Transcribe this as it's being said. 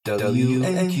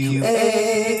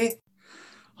WMQA.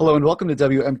 Hello and welcome to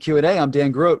WMQ&A. I'm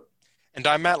Dan Grote. And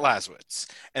I'm Matt Laswitz.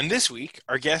 And this week,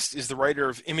 our guest is the writer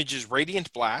of Image's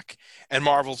Radiant Black and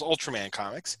Marvel's Ultraman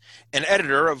comics, and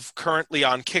editor of currently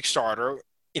on Kickstarter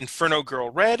Inferno Girl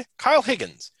Red, Kyle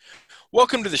Higgins.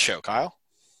 Welcome to the show, Kyle.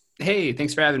 Hey,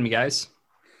 thanks for having me, guys.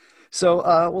 So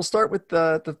we'll start with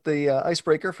the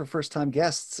icebreaker for first-time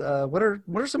guests. What are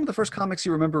some of the first comics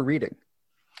you remember reading?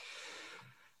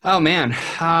 Oh, man.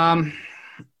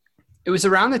 It was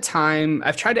around the time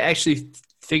I've tried to actually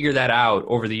figure that out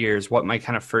over the years, what my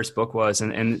kind of first book was.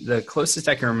 And the closest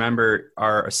I can remember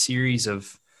are a series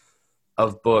of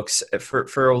books.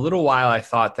 For a little while, I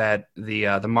thought that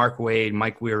the Mark Waid,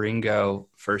 Mike Wieringo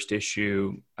first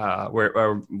issue,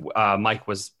 where Mike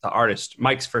was the artist,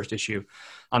 Mike's first issue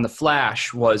on The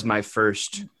Flash was my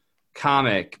first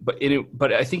comic, but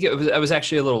I think it was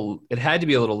actually it had to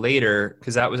be a little later,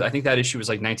 because I think that issue was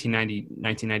like 1990,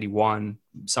 1991,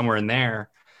 somewhere in there.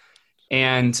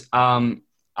 And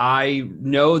I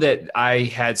know that I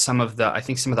had some of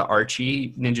the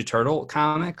Archie Ninja Turtle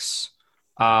comics.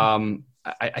 I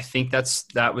think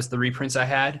that was the reprints I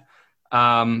had.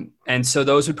 And so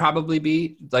those would probably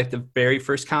be like the very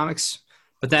first comics.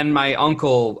 But then my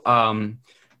uncle,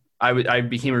 I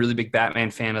became a really big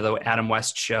Batman fan of the Adam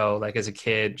West show, like as a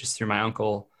kid, just through my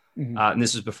uncle. Mm-hmm. And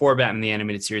this was before Batman the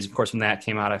Animated Series. Of course, when that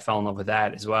came out, I fell in love with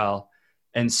that as well.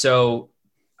 And so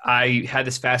I had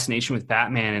this fascination with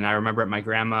Batman. And I remember at my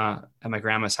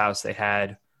grandma's house, they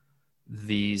had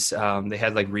these,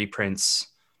 like reprints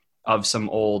of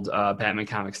some old Batman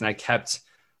comics. And I kept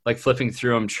like flipping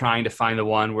through them, trying to find the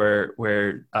one where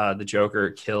the Joker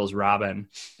kills Robin,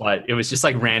 but it was just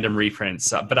like random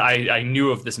reprints. But I knew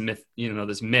of this myth,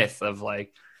 of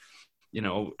like,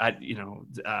 Robin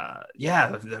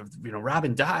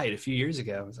died a few years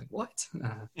ago. I was like, what?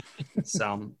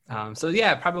 So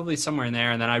yeah, probably somewhere in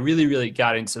there. And then I really, really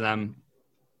got into them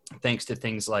thanks to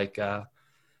things like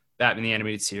Batman the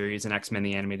Animated Series and X-Men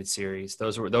the Animated Series.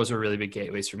 Those were really big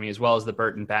gateways for me, as well as the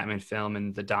Burton Batman film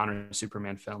and the Donner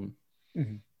Superman film.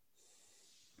 Mm-hmm.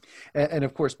 And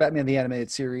of course, Batman the Animated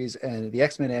Series and the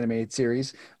X-Men Animated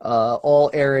Series,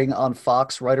 all airing on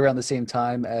Fox right around the same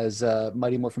time as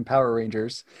Mighty Morphin Power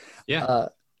Rangers. Yeah.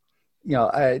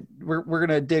 We're going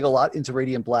to dig a lot into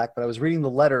Radiant Black, but I was reading the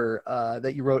letter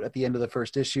that you wrote at the end of the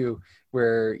first issue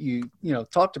where you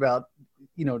talked about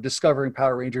discovering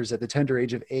Power Rangers at the tender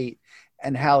age of 8,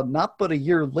 and how not but a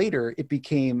year later it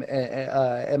became,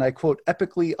 and I quote,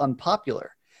 epically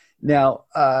unpopular. Now,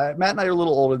 Matt and I are a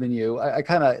little older than you. I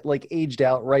kind of like aged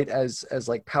out right as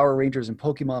like Power Rangers and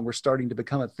Pokemon were starting to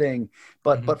become a thing.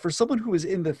 But Mm-hmm. but for someone who was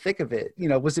in the thick of it,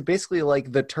 was it basically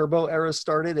like the Turbo era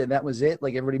started and that was it?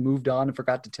 Like everybody moved on and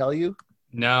forgot to tell you?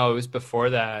 No, it was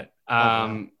before that.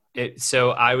 Wow.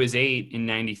 So I was 8 in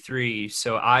 93.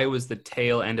 So I was the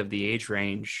tail end of the age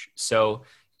range. So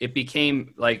it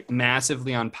became like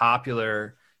massively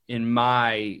unpopular in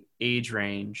my age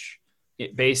range.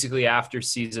 Basically after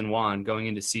season 1, going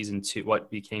into season 2, what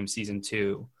became season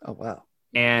 2. Oh, wow.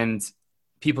 And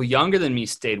people younger than me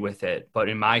stayed with it. But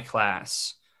in my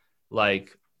class,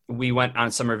 like we went on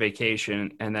summer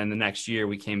vacation and then the next year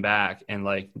we came back and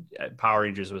like Power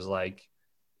Rangers was like,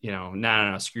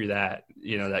 no, screw that,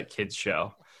 that kid's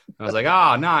show. I was like,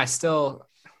 oh, no, I still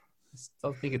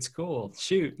think it's cool.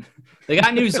 Shoot. They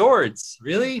got new Zords.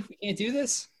 Really? We can't do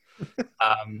this?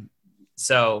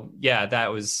 So, yeah,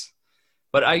 that was...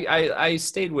 But I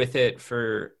stayed with it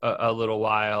for a little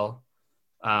while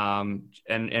and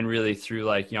really through,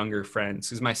 like, younger friends.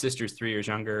 Because my sister's 3 years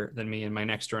younger than me and my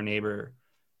next-door neighbor.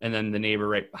 And then the neighbor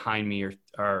right behind me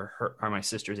are my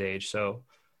sister's age. So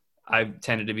I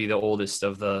tended to be the oldest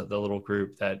of the little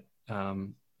group that,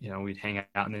 we'd hang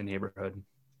out in the neighborhood.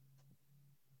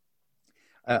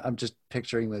 I'm just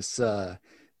picturing this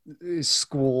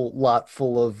school lot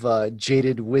full of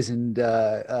jaded, wizened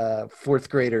fourth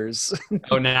graders.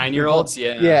 Oh, 9-year-olds?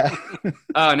 Yeah. Yeah.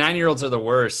 Oh, 9-year-olds are the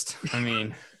worst. I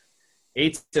mean,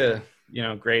 8 to,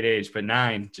 great age, but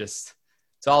 9, just,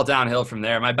 it's all downhill from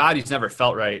there. My body's never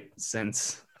felt right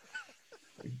since.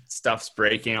 Stuff's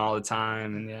breaking all the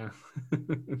time, and yeah.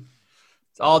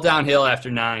 It's all downhill after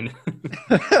 9.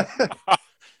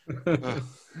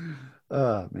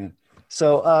 Oh man.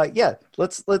 So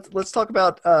let's talk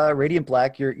about Radiant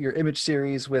Black, your Image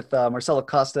series with Marcelo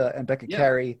Costa and Becca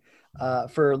Carey.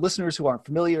 For listeners who aren't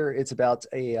familiar, it's about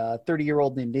a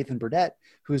 30-year-old named Nathan Burnett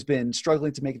who's been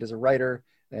struggling to make it as a writer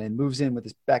and moves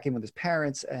back in with his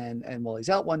parents. And while he's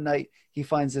out one night, he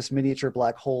finds this miniature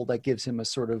black hole that gives him a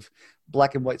sort of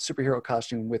black and white superhero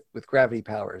costume with gravity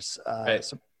powers. Right.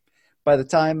 So by the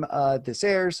time this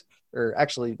airs, or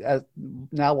actually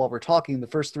now while we're talking, the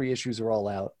first 3 issues are all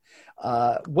out.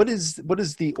 What is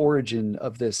the origin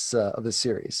of this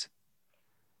series?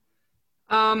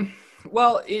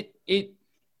 Well, it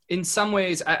in some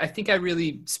ways, I think I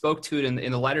really spoke to it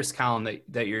in the letters column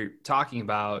that you're talking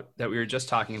about, that we were just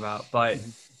talking about, but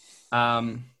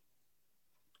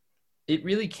it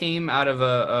really came out of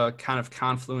a kind of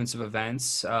confluence of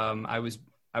events. I was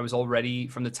already,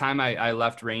 from the time I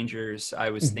left Rangers,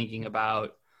 I was thinking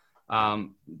about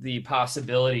the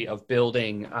possibility of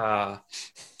building a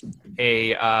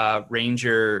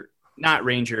Ranger, not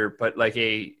Ranger, but like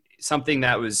something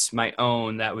that was my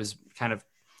own, that was kind of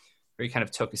very kind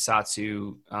of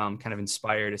tokusatsu, kind of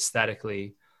inspired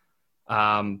aesthetically,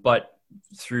 but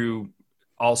through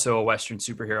also a Western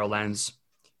superhero lens.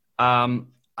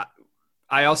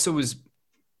 I also was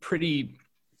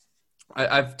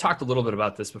I've talked a little bit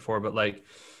about this before, but like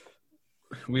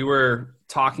we were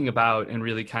talking about and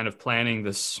really kind of planning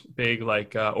this big,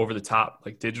 like over the top,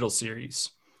 like digital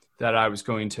series that I was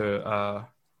going to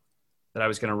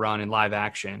run in live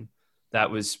action, that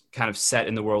was kind of set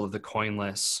in the world of the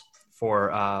Coinless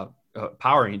for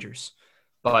Power Rangers.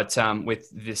 But with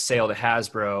the sale to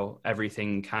Hasbro,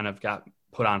 everything kind of got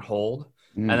put on hold.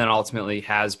 And then ultimately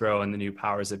Hasbro and the new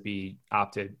powers that be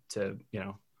opted to,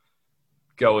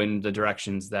 go in the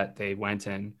directions that they went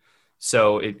in.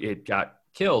 So it got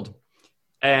killed.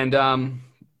 And I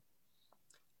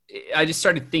just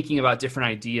started thinking about different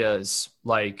ideas,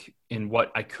 like in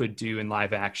what I could do in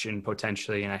live action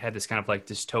potentially. And I had this kind of like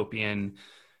dystopian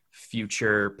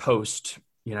future post,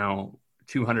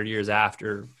 200 years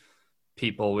after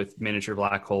people with miniature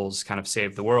black holes kind of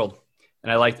saved the world.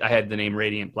 And I had the name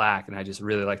Radiant Black, and I just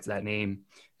really liked that name.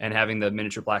 And having the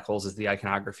miniature black holes as the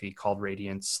iconography called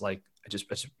Radiance, like it's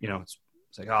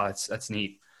like, oh, that's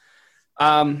neat.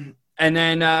 And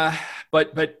then,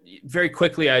 but very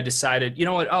quickly I decided, you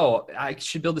know what? Oh, I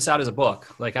should build this out as a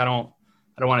book. Like I don't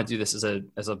want to do this as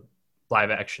a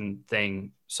live action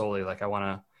thing solely. Like I want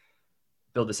to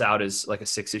build this out as like a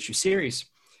 6-issue series.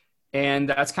 And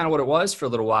that's kind of what it was for a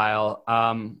little while.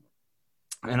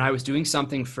 And I was doing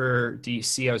something for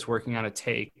DC. I was working on a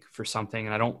take for something,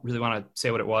 and I don't really want to say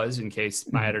what it was in case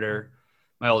my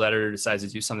old editor decides to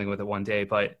do something with it one day.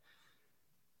 But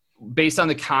based on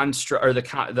the construct or the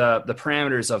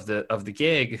parameters of the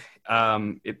gig,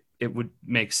 it would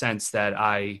make sense that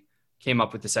I came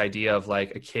up with this idea of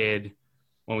like a kid.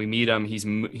 When we meet him,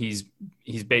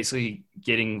 he's basically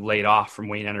getting laid off from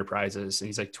Wayne Enterprises, and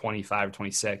he's like 25 or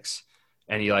 26,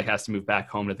 and he like has to move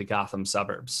back home to the Gotham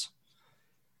suburbs.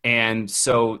 And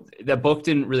so that book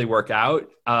didn't really work out,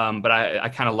 but I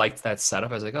kind of liked that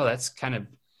setup. I was like, oh, that's kind of,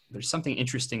 there's something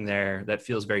interesting there that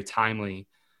feels very timely.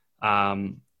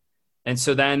 And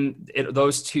so then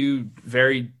those two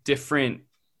very different,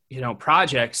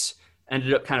 projects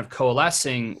ended up kind of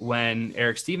coalescing when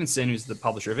Eric Stevenson, who's the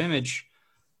publisher of Image,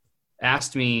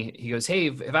 asked me, he goes, hey,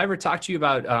 have I ever talked to you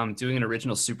about doing an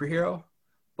original superhero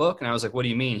book? And I was like, what do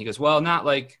you mean? He goes, well, not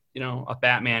like, a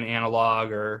Batman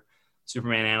analog or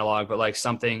Superman analog, but like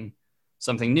something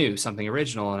new, something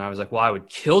original. And I was like, well, I would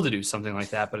kill to do something like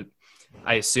that, but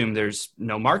I assume there's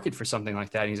no market for something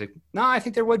like that. And he's like, no, I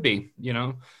think there would be,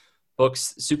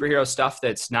 books, superhero stuff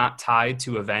that's not tied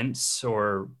to events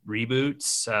or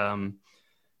reboots,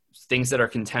 things that are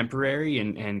contemporary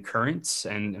and current.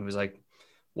 And it was like,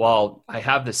 well, I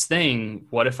have this thing.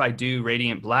 What if I do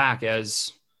Radiant Black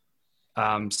as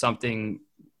something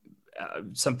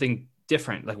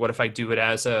different? Like, what if I do it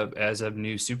as a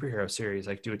new superhero series?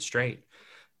 Like, do it straight.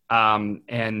 And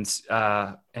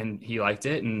he liked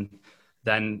it, and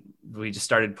then we just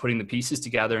started putting the pieces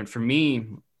together. And for me,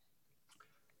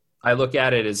 I look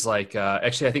at it as like,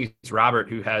 actually, I think it's Robert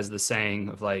who has the saying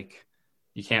of like,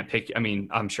 you can't pick. I mean,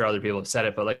 I'm sure other people have said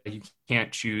it, but like, you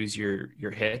can't choose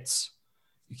your hits.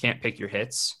 You can't pick your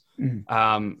hits.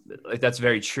 Like that's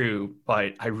very true.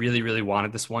 But I really, really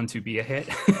wanted this one to be a hit.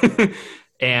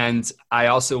 And I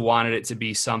also wanted it to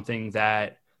be something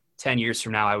that 10 years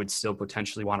from now, I would still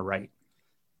potentially want to write.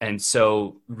 And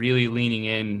so really leaning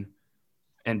in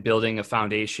and building a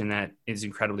foundation that is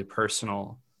incredibly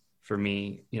personal for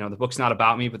me. The book's not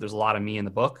about me, but there's a lot of me in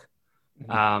the book.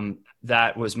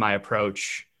 That was my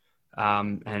approach.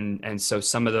 And so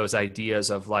some of those ideas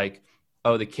of like,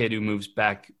 oh, the kid who moves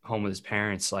back home with his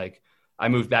parents, like I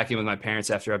moved back in with my parents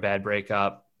after a bad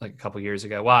breakup like a couple of years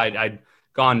ago. Well,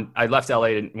 I left LA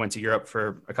and went to Europe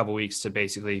for a couple of weeks to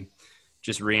basically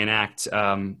just reenact,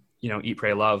 Eat,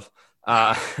 Pray, Love.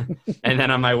 And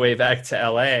then on my way back to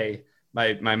LA,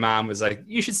 my mom was like,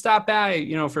 you should stop by,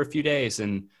 for a few days.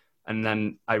 And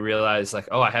then I realized like,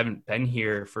 oh, I haven't been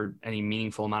here for any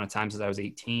meaningful amount of time since I was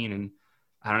 18. And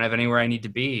I don't have anywhere I need to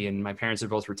be. And my parents are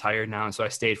both retired now. And so I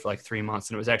stayed for like 3 months,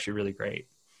 and it was actually really great.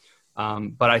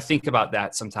 But I think about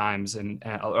that sometimes and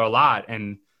a lot.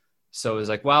 And so it was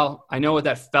like, well, I know what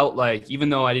that felt like, even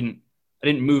though I didn't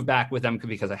move back with them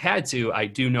because I had to. I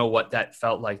do know what that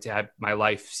felt like to have my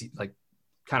life like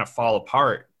kind of fall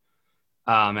apart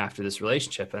after this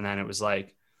relationship. And then it was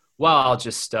like, well, I'll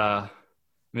just,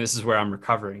 this is where I'm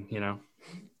recovering, you know?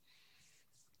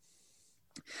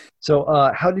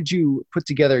 So how did you put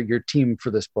together your team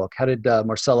for this book? How did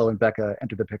Marcelo and Becca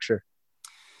enter the picture?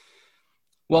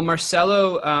 Well,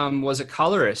 Marcelo was a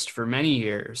colorist for many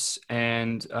years,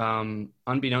 and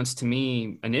unbeknownst to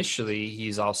me, initially,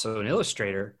 he's also an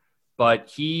illustrator.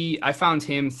 But I found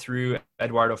him through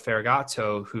Eduardo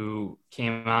Ferragato, who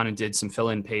came on and did some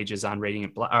fill-in pages on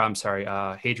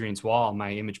Hadrian's Wall,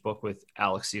 my image book with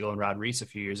Alex Siegel and Rod Reese a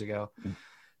few years ago. Mm.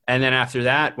 And then after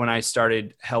that, when I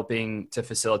started helping to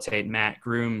facilitate Matt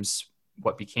Groom's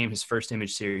what became his first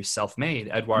image series, Self-Made,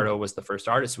 Eduardo was the first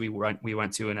artist we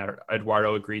went to, and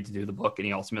Eduardo agreed to do the book, and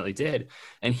he ultimately did.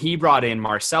 And he brought in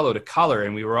Marcelo to color,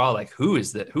 and we were all like, who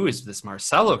is this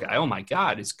Marcelo guy? Oh my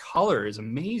God, his color is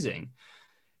amazing.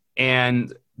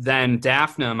 And then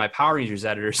Daphne, my Power Rangers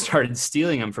editor, started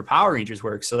stealing him for Power Rangers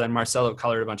work. So then Marcelo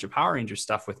colored a bunch of Power Rangers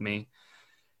stuff with me.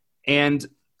 And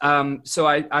so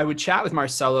I would chat with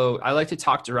Marcelo. I like to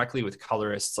talk directly with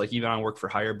colorists, like even on work for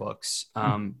hire books,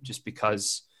 just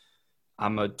because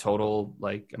I'm a total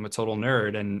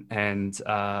nerd, and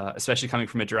especially coming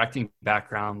from a directing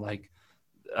background, like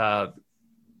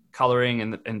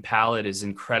coloring and palette is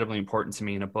incredibly important to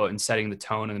me in a book and setting the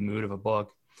tone and the mood of a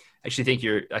book. I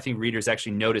think readers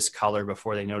actually notice color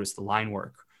before they notice the line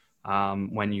work.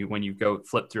 When you go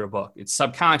flip through a book, it's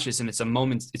subconscious and it's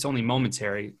only a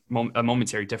momentary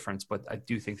difference, but I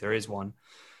do think there is one.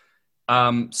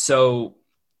 So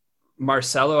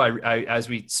Marcelo, I as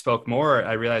we spoke more,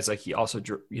 I realized like he also,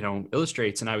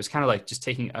 illustrates, and I was kind of like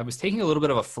I was taking a little bit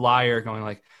of a flyer going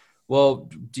like, well,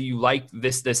 do you like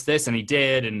this? And he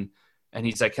did. And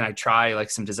he's like, can I try like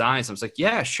some designs? I was like,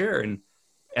 yeah, sure.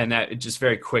 And that it just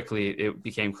very quickly, it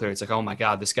became clear. It's like, oh my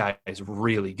God, this guy is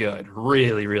really good,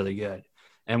 really, really good.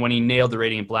 And when he nailed the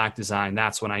Radiant Black design,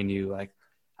 that's when I knew, like,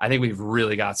 I think we've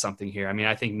really got something here. I mean,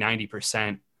 I think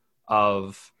 90%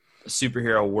 of a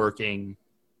superhero working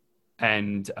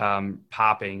and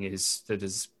popping is the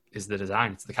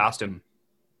design. It's the costume.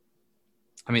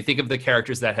 I mean, think of the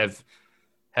characters that have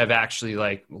actually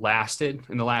like lasted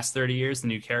in the last 30 years. The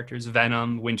new characters,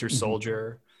 Venom, Winter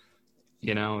Soldier,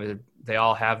 they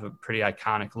all have a pretty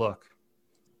iconic look.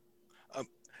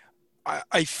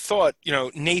 I thought,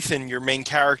 Nathan, your main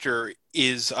character,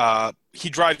 is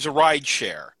he drives a ride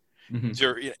share.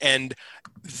 Mm-hmm. And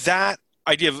that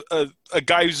idea of a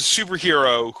guy who's a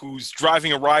superhero who's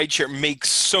driving a ride share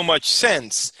makes so much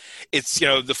sense. It's,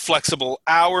 the flexible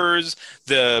hours,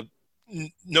 the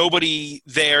nobody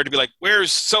there to be like,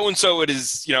 where's so-and-so at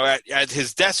his, at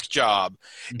his desk job.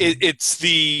 Mm-hmm. It's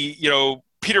the,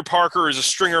 Peter Parker is a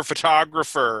stringer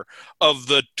photographer of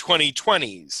the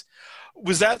 2020s.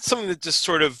 Was that something that just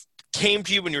sort of came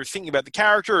to you when you were thinking about the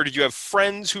character, or did you have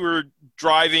friends who were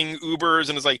driving Ubers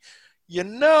and it's like,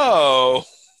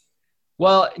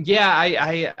 Well,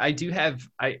 yeah, I do have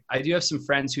some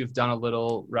friends who've done a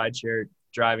little rideshare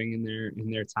driving in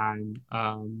their time,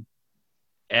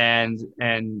 and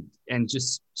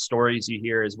just stories you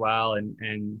hear as well,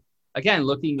 and again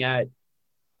looking at,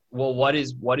 well, what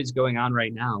is going on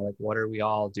right now? Like, what are we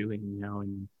all doing?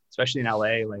 And especially in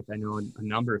LA, like I know a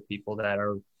number of people that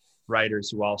are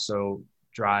writers who also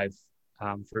drive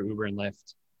for Uber and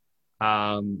Lyft.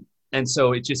 And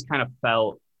so it just kind of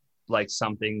felt like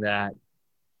something that,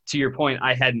 to your point,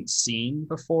 I hadn't seen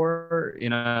before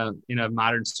in a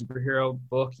modern superhero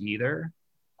book either.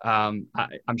 I'm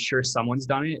sure someone's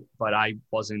done it, but I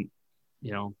wasn't,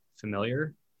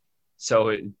 familiar. So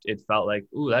it felt like,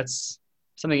 ooh, that's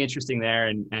something interesting there.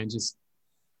 And just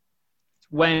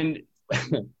when,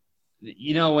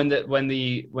 when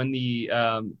the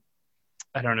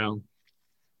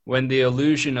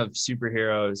illusion of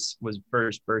superheroes was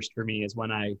first burst for me is when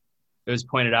it was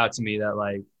pointed out to me that,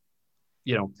 like,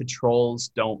 patrols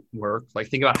don't work. Like,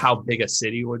 think about how big a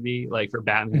city would be, like, for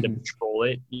Batman to patrol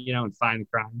it, and find the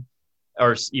crime,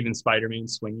 or even Spider-Man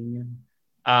swinging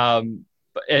in.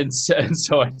 And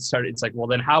so I started, it's like, well,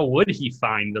 then how would he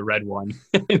find the red one?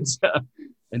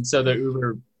 and so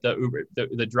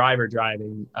the driver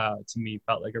driving to me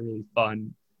felt like a really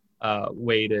fun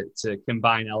way to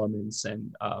combine elements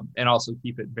and also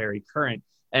keep it very current.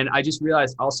 And I just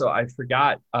realized also, I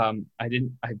forgot, I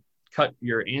cut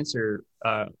your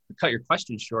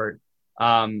question short.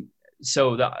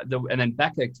 so and then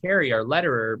Becca Carey, our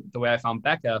letterer, the way I found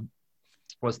Becca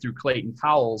was through Clayton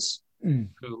Cowles,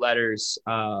 who letters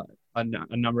a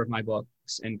number of my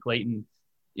books. And Clayton,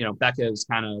 Becca was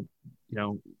kind of,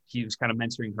 he was kind of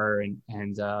mentoring her, and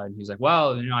he was like,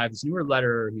 well, I have this newer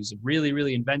letterer who's really,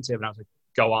 really inventive. And I was like,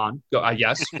 go on, go.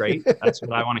 Yes, great. That's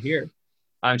what I want to hear.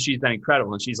 She's been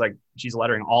incredible, and she's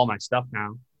lettering all my stuff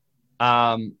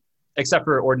now, except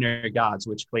for Ordinary Gods,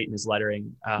 which Clayton is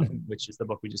lettering, which is the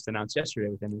book we just announced yesterday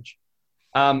with Image.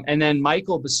 And then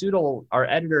Michael Basudel, our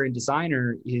editor and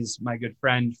designer, is my good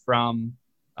friend from,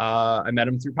 I met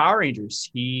him through Power Rangers.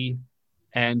 He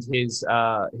and his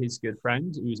good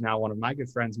friend, who's now one of my good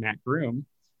friends, Matt Groom,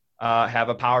 have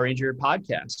a Power Ranger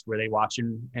podcast where they watch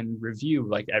and review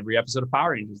like every episode of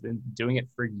Power Rangers. They've been doing it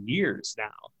for years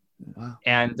now. Wow.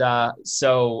 And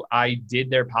so I did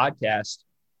their podcast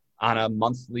on a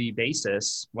monthly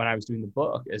basis when I was doing the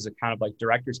book as a kind of like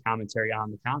director's commentary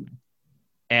on the comic.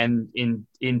 And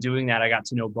in doing that, I got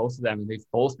to know both of them, and they've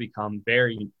both become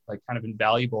very like kind of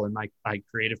invaluable in my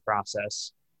creative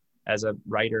process as a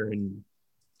writer, and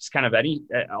just kind of any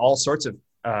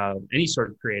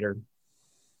sort of creator.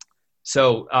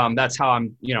 So that's how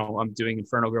I'm doing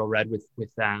Inferno Girl Red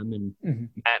with them, and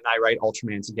Matt and I write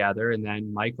Ultraman together, and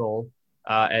then Michael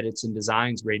edits and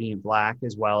designs Radiant Black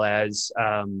as well as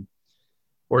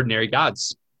Ordinary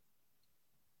Gods.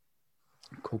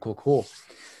 Cool.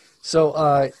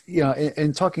 So,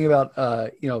 in talking about,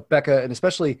 Becca, and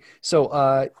especially,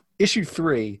 so issue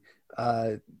 3,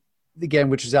 again,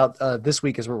 which is out this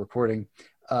week as we're recording,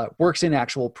 works in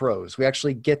actual prose. We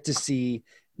actually get to see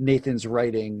Nathan's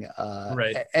writing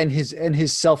right. and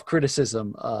his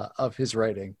self-criticism of his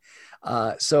writing.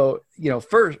 So,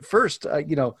 first,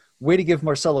 way to give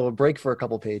Marcelo a break for a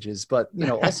couple pages, but,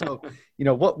 also,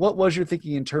 what was your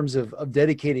thinking in terms of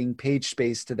dedicating page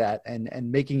space to that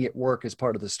and making it work as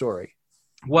part of the story?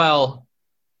 Well,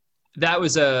 that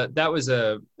was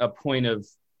a point of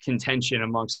contention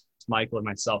amongst Michael and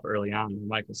myself early on.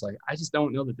 Michael's like, I just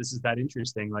don't know that this is that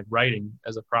interesting, like writing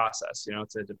as a process,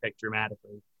 to depict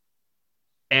dramatically.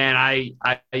 And I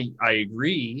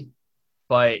agree,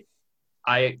 but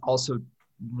I also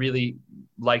really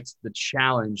liked the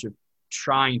challenge of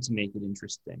trying to make it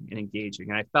interesting and engaging.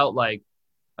 And I felt like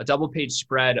a double page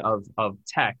spread of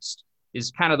text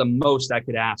is kind of the most I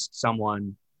could ask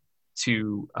someone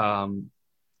to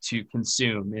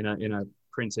consume in a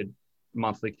printed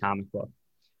monthly comic book.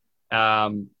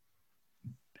 And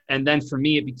then for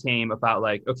me, it became about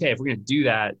like, okay, if we're going to do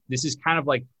that, this is kind of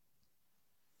like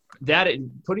that.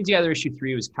 Putting together issue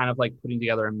 3 was kind of like putting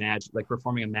together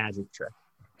performing a magic trick,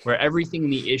 where everything in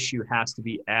the issue has to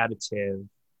be additive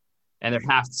and there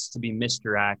has to be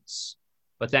misdirects.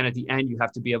 But then at the end, you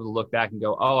have to be able to look back and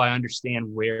go, oh, I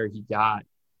understand where he got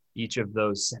each of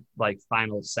those like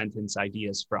final sentence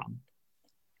ideas from.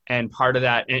 And part of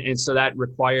that, and so that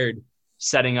required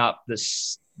setting up the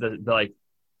like,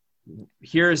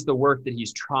 here's the work that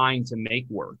he's trying to make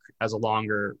work as a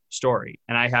longer story.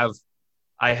 And I have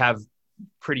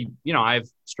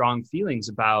strong feelings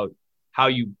about how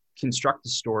you construct the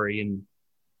story. And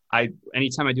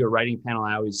anytime I do a writing panel,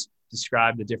 I always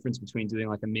describe the difference between doing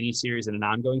like a mini series and an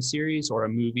ongoing series, or a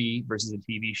movie versus a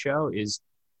TV show, is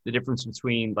the difference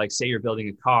between, like, say you're building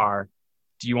a car.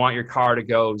 Do you want your car to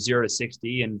go 0 to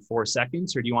 60 in 4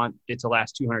 seconds, or do you want it to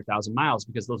last 200,000 miles?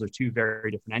 Because those are two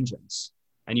very different engines,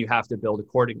 and you have to build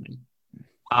accordingly.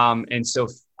 And so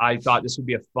I thought this would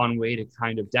be a fun way to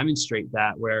kind of demonstrate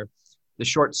that, where the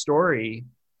short story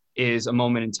is a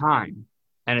moment in time,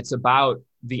 and it's about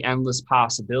the endless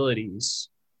possibilities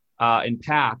and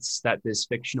paths that this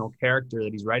fictional character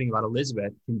that he's writing about,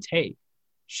 Elizabeth, can take.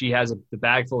 She has the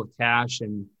bag full of cash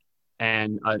and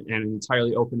an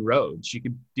entirely open road. She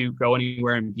could go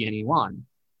anywhere and be anyone.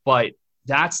 But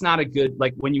that's not a good,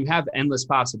 like, when you have endless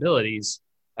possibilities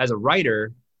as a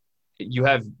writer, you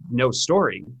have no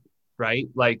story, right?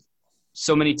 Like,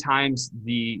 so many times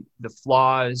the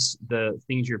flaws, the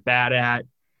things you're bad at,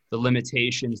 the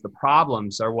limitations, the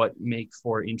problems are what make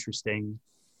for interesting,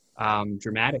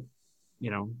 dramatic,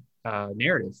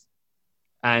 narrative.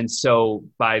 And so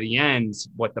by the end,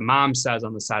 what the mom says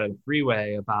on the side of the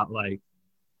freeway about, like,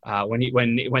 when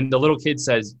the little kid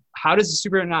says, how does the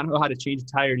superhero not know how to change a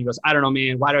tire? And he goes, I don't know,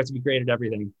 man. Why do I have to be great at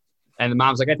everything? And the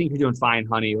mom's like, I think you're doing fine,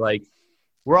 honey. Like,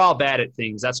 we're all bad at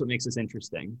things. That's what makes us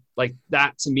interesting. Like,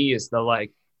 that to me is the,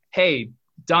 like, hey,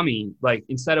 dummy, like,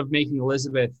 instead of making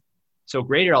Elizabeth so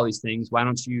great at all these things, why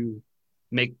don't you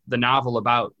make the novel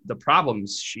about the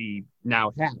problems she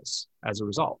now has as a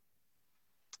result?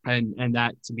 And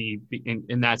that, to me,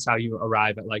 and that's how you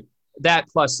arrive at, like, that,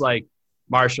 plus, like,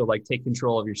 Marshall, like, take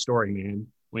control of your story, man.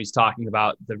 when he's talking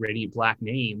about the Radiant Black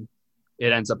name,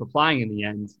 it ends up applying in the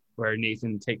end, where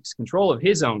Nathan takes control of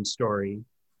his own story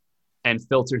and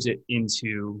filters it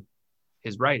into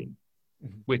his writing,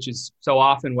 which is so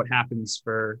often what happens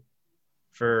for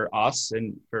us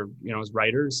and for, as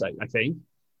writers, I think.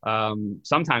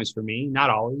 Sometimes for me, not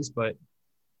always, but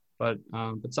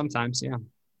sometimes, yeah.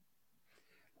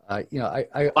 A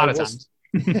lot of times.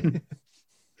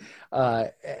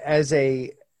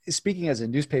 Speaking as a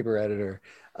newspaper editor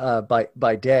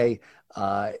by day,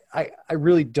 I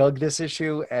really dug this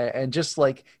issue, and just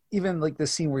like even like the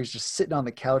scene where he's just sitting on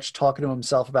the couch talking to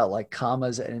himself about like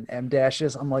commas and em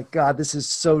dashes. I'm like, God, this is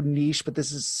so niche, but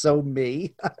this is so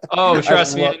me. Oh,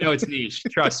 trust me, I know it's niche.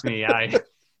 Trust me, I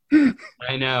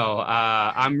know.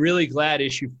 I'm really glad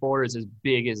issue 4 is as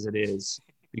big as it is,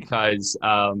 because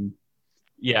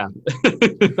yeah,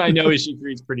 I know issue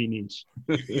 3 is pretty niche.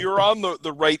 You're on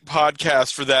the right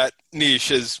podcast for that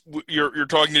niche, as you're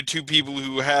talking to two people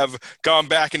who have gone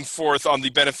back and forth on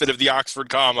the benefit of the Oxford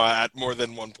comma at more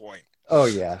than one point. Oh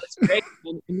yeah. That's great.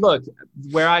 And look,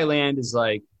 where I land is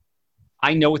like,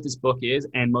 I know what this book is,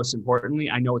 and most importantly,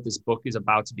 I know what this book is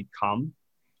about to become.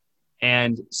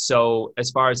 And so as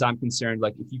far as I'm concerned,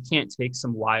 like, if you can't take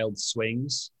some wild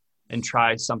swings and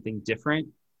try something different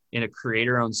in a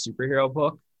creator-owned superhero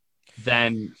book,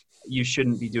 then you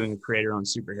shouldn't be doing a creator-owned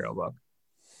superhero book.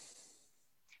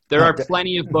 There are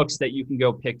plenty of books that you can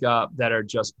go pick up that are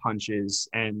just punches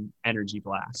and energy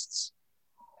blasts.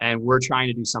 And we're trying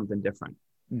to do something different.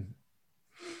 Mm-hmm.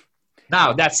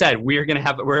 Now, that said,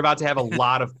 we're about to have a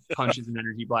lot of punches and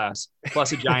energy blasts,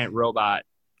 plus a giant robot.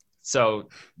 So,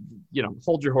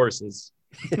 hold your horses.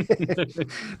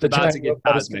 It's about to get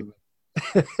cosmic.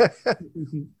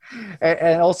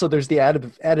 And also there's the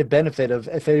added benefit of,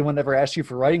 if anyone ever asks you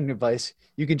for writing advice,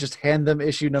 you can just hand them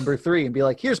issue number 3 and be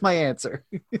like, here's my answer.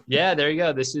 Yeah, there you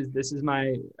go. This is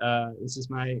my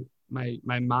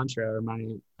mantra, or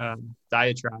my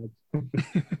diatribe.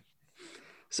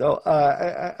 So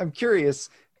I'm curious,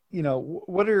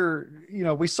 what are,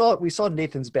 we saw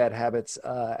Nathan's bad habits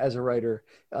as a writer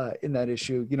in that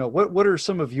issue. What are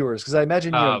some of yours? Because I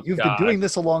imagine you've been doing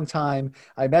this a long time.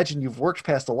 I imagine you've worked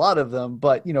past a lot of them.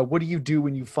 But what do you do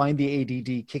when you find the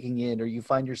ADD kicking in, or you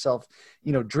find yourself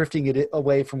drifting it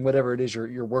away from whatever it is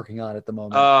you're working on at the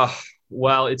moment?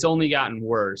 Well, it's only gotten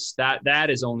worse. That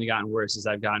has only gotten worse as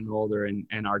I've gotten older,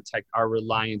 and our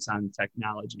reliance on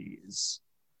technology is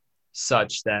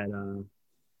such that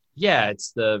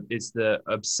it's the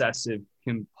obsessive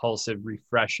compulsive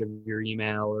refresh of your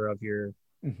email or of your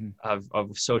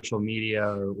of social media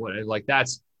or what, like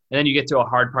that's, and then you get to a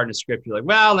hard part in the script, you're like,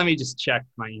 well, let me just check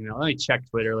my email, let me check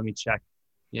Twitter, let me check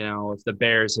if the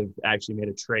Bears have actually made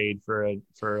a trade for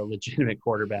a legitimate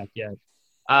quarterback yet.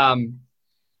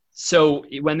 So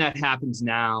when that happens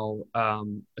now,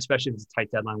 especially if it's a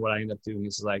tight deadline, what I end up doing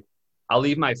is like, I'll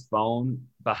leave my phone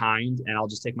behind and I'll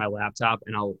just take my laptop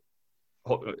and I'll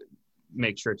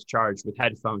make sure it's charged with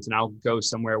headphones, and I'll go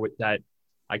somewhere with that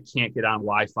I can't get on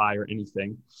Wi-Fi or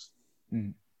anything.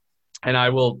 And I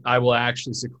will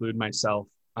actually seclude myself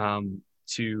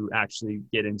to actually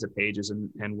get into pages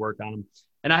and work on them.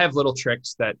 And I have little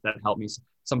tricks that help me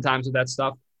sometimes with that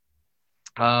stuff.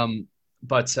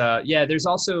 But there's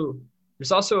also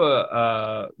there's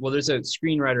a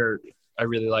screenwriter I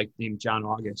really like named John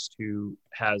August, who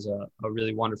has a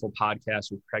really wonderful podcast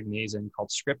with Craig Mazin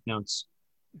called Script Notes.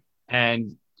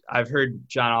 And I've heard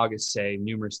John August say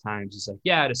numerous times, he's like,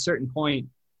 yeah, at a certain point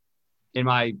in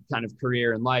my kind of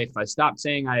career and life, I stopped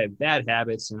saying I have bad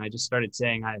habits and I just started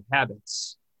saying I have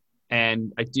habits.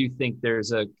 And I do think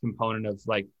there's a component of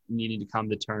like needing to come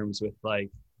to terms with like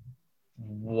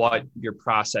what your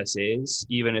process is,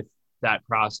 even if that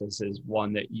process is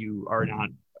one that you are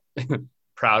not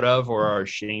proud of or are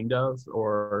ashamed of,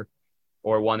 or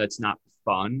one that's not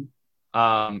fun.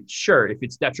 Sure, if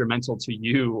it's detrimental to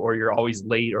you, or you're always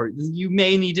late, or you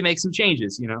may need to make some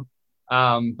changes,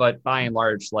 but by and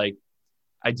large, like,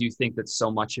 I do think that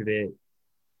so much of it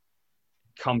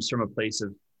comes from a place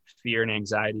of fear and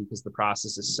anxiety, because the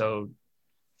process is so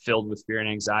filled with fear and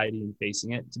anxiety and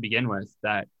facing it to begin with,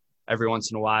 that every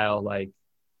once in a while, like,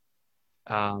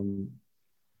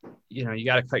 you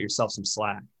got to cut yourself some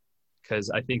slack. Because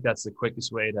I think that's the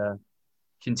quickest way to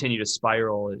continue to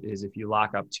spiral, is if you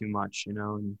lock up too much, and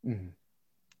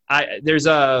I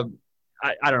don't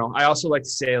know. I also like to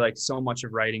say, like, so much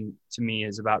of writing to me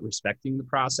is about respecting the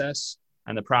process,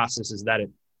 and the process is that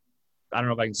I don't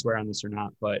know if I can swear on this or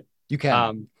not, but you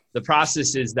can. The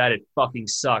process is that it fucking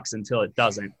sucks until it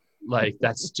doesn't. Like,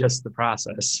 that's just the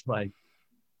process. Like,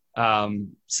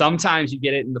 sometimes you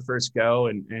get it in the first go,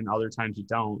 and other times you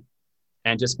don't.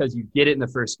 And just because you get it in the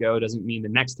first go doesn't mean the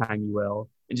next time you will.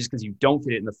 And just because you don't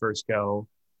get it in the first go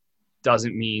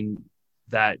doesn't mean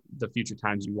that the future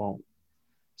times you won't.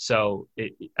 So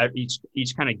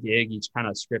each kind of gig, each kind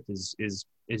of script is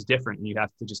different, and you have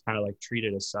to just kind of like treat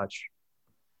it as such.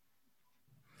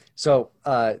 So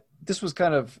this was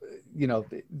kind of,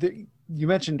 you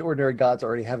mentioned Ordinary Gods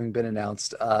already having been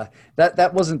announced.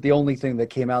 That wasn't the only thing that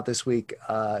came out this week.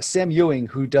 Sam Ewing,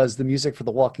 who does the music for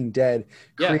The Walking Dead,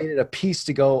 created a piece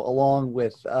to go along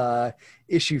with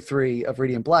issue 3 of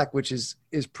Radiant Black, which is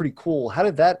pretty cool. How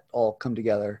did that all come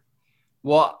together?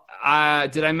 Well,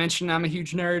 did I mention I'm a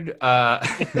huge nerd?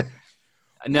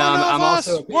 No, I'm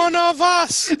also one of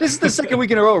us. This is the second week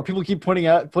in a row where people keep pointing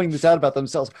this out about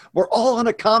themselves. We're all on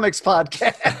a comics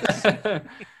podcast.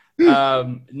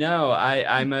 No,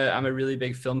 I'm a really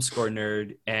big film score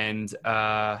nerd, and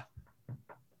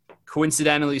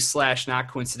coincidentally / not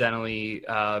coincidentally,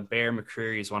 Bear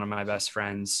McCreary is one of my best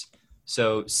friends.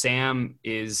 So Sam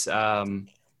is a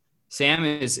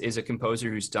composer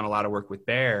who's done a lot of work with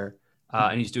Bear,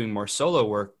 and he's doing more solo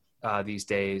work these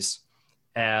days.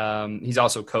 He's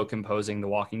also co-composing The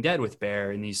Walking Dead with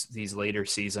Bear in these later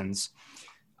seasons.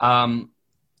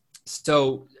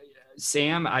 So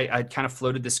Sam, I kind of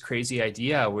floated this crazy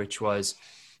idea, which was,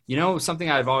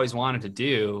 something I've always wanted to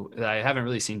do that I haven't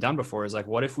really seen done before is like,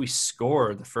 what if we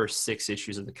score the first 6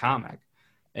 issues of the comic,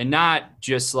 and not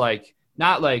like,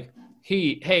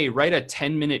 hey, write a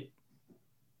 10-minute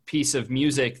piece of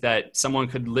music that someone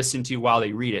could listen to while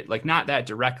they read it. Like, not that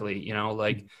directly,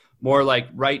 more like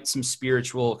write some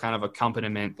spiritual kind of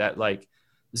accompaniment that like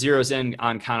zeroes in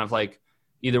on kind of like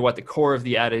either what the core of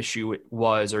the ad issue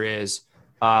was or is,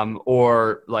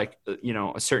 or like,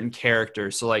 a certain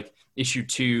character. So like issue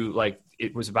 2, like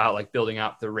it was about like building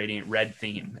out the Radiant Red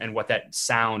theme and what that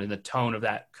sound and the tone of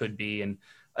that could be. And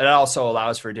it also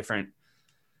allows for a different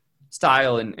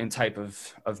style and type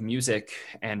of music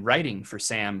and writing for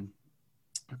Sam.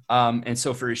 And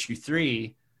so for issue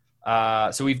 3,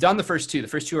 so we've done the first 2. The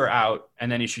first 2 are out,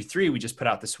 and then issue 3 we just put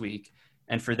out this week.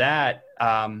 And for that,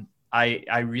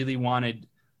 I really wanted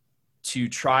to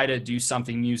try to do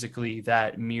something musically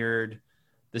that mirrored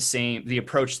the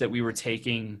approach that we were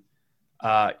taking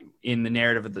in the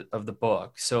narrative of the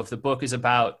book. So if the book is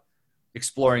about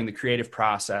exploring the creative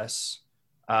process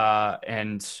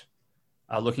and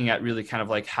looking at really kind of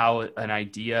like how an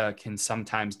idea can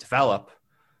sometimes develop,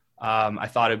 I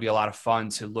thought it'd be a lot of fun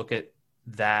to look at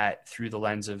that through the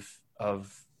lens of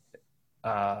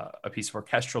a piece of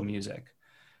orchestral music,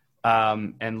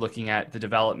 and looking at the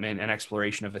development and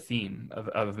exploration of a theme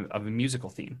of a musical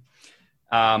theme.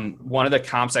 One of the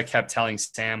comps I kept telling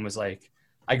Sam was like,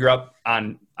 I grew up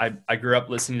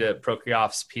listening to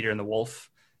Prokhorov's Peter and the Wolf,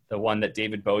 the one that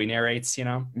David Bowie narrates,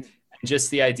 and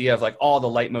just the idea of like all the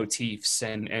leitmotifs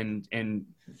and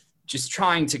just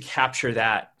trying to capture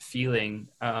that feeling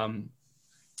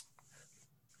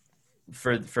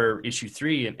for issue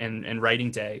 3 and writing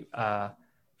day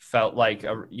felt like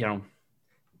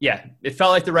it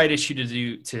felt like the right issue to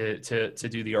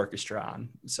do the orchestra on.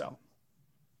 So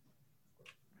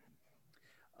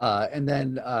and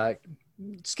then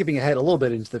skipping ahead a little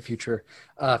bit into the future,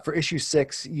 for issue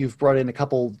 6, you've brought in a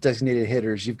couple designated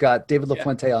hitters. You've got David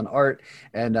LaFuente on art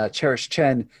and Cherish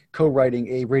Chen co-writing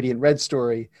a Radiant Red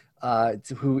story.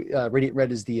 Who Radiant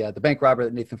Red is the bank robber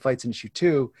that Nathan fights in issue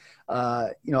 2.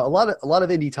 A lot of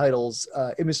indie titles,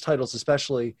 Image titles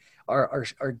especially,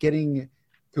 are getting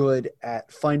good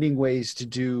at finding ways to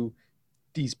do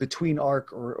these between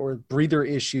arc or breather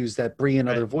issues that bring in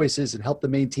other voices and help the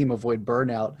main team avoid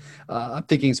burnout. I'm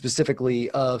thinking specifically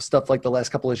of stuff like the last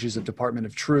couple issues of Department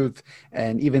of Truth,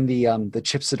 and even the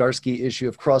Chip Zdarsky issue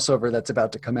of Crossover that's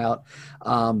about to come out.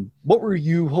 What were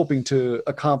you hoping to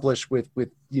accomplish with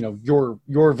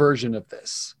your version of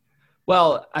this?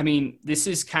 Well, I mean, this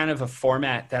is kind of a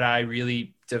format that I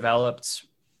really developed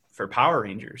for Power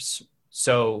Rangers.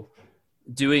 So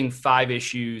doing 5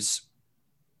 issues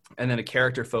and then a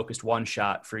character-focused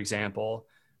one-shot, for example.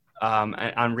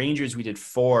 On Rangers, we did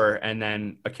 4 and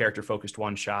then a character-focused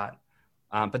one-shot.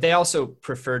 But they also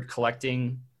preferred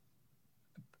collecting,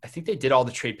 I think they did all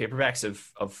the trade paperbacks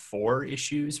of 4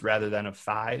 issues rather than of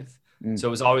 5. So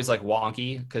it was always like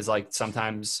wonky because like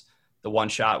sometimes the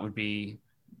one-shot would be,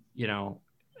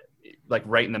 like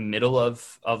right in the middle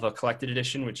of a collected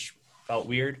edition, which felt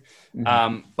weird.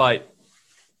 But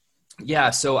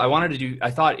yeah, so I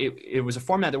thought it was a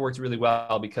format that worked really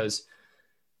well because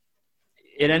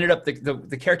it ended up,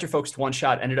 the character focused one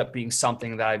shot ended up being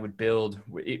something that I would build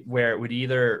where it would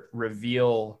either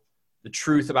reveal the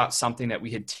truth about something that we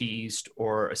had teased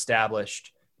or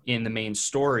established in the main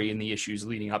story in the issues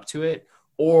leading up to it,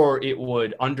 or it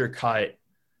would undercut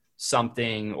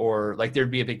something, or like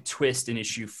there'd be a big twist in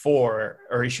issue 4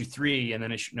 or issue 3, and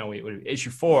then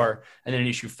issue 4, and then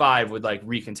issue 5 would like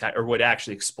recontextualize or would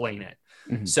actually explain it.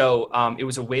 Mm-hmm. So it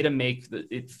was a way to make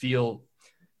it feel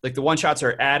like the one shots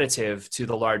are additive to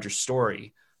the larger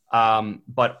story,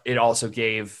 but it also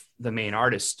gave the main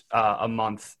artist a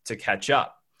month to catch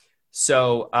up.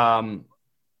 So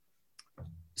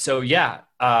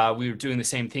we were doing the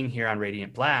same thing here on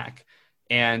Radiant Black,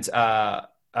 and so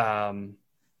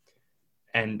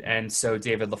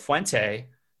David LaFuente,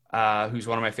 who's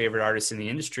one of my favorite artists in the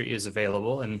industry, is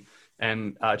available,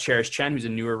 and Cherish Chen, who's a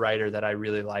newer writer that I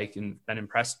really like and been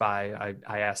impressed by.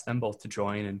 I asked them both to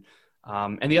join,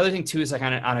 and the other thing too is like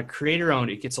on a creator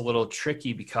owned, it gets a little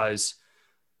tricky because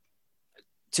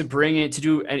to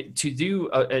do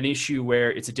an issue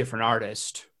where it's a different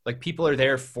artist, like people are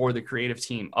there for the creative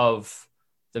team of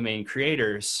the main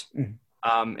creators.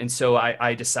 Mm-hmm. And so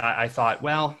I thought,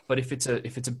 well, but if it's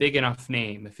a big enough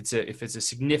name, if it's a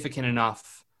significant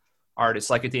enough artist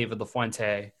like a David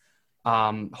LaFuente,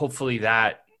 hopefully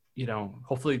that,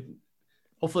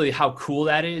 hopefully how cool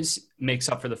that is makes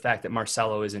up for the fact that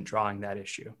Marcelo isn't drawing that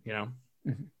issue,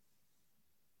 Mm-hmm.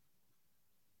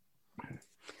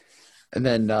 And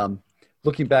then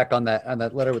looking back on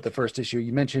that letter with the first issue,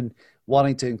 you mentioned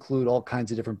wanting to include all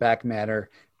kinds of different back matter,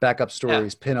 backup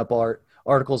stories, pinup art,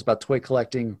 articles about toy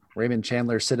collecting, Raymond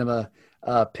Chandler cinema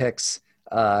picks,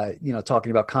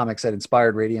 talking about comics that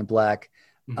inspired Radiant Black.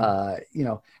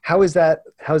 Mm-hmm. How is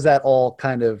that all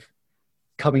kind of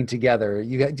coming together?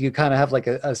 Do you kind of have like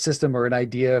a system or an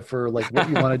idea for like what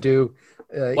you want to do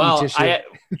each issue?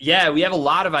 We have a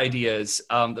lot of ideas.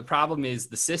 The problem is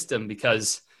the system,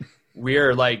 because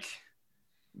we're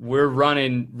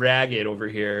running ragged over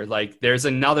here. Like there's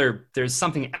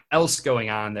something else going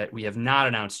on that we have not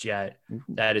announced yet.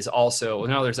 That is also,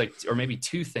 there's or maybe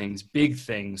 2 big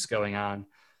things going on.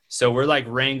 So we're like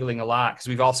wrangling a lot, because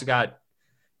we've also got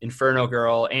Inferno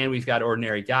Girl and we've got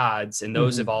Ordinary Gods, and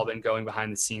those have all been going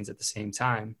behind the scenes at the same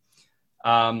time.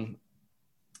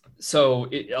 So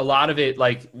a lot of it,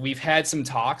 like we've had some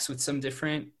talks with some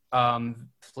different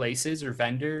places or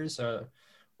vendors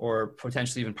or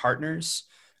potentially even partners.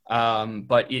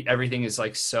 But everything is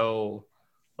like so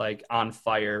like on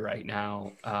fire right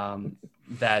now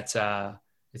that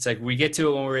it's like we get to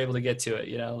it when we're able to get to it,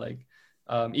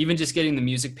 even just getting the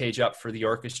music page up for the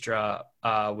orchestra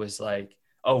was like,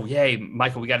 oh yay,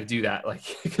 Michael, we got to do that,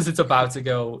 like because it's about to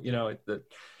go, the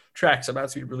track's about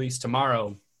to be released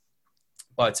tomorrow.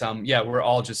 But we're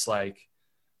all just like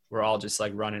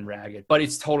running ragged, but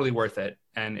it's totally worth it,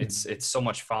 and it's so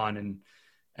much fun.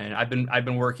 And I've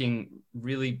been working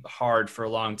really hard for a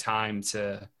long time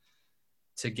to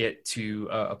get to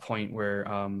a point where,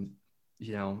 I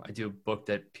do a book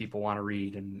that people want to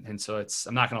read. And so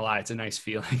I'm not going to lie, it's a nice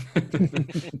feeling.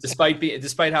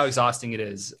 Despite how exhausting it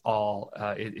is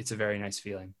it's a very nice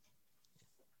feeling.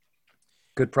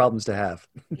 Good problems to have.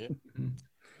 Yeah.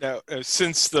 Now,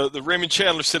 since the Raymond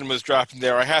Chandler cinema is dropping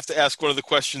there, I have to ask one of the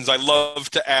questions I love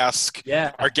to ask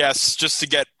our guests, just to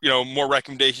get more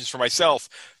recommendations for myself.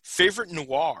 Favorite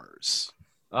noirs?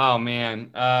 Oh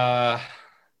man, I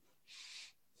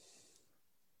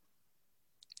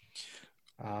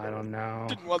don't know.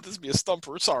 Didn't want this to be a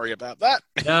stumper. Sorry about that.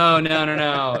 No.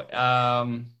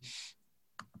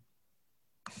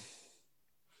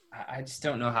 I just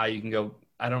don't know how you can go.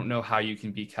 I don't know how you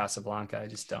can beat Casablanca. I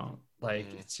just don't.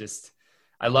 It's just,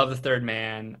 I love The Third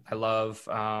Man. I love,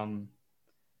 I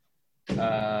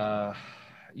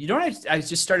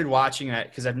just started watching that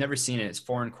because I've never seen it. It's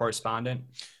Foreign Correspondent.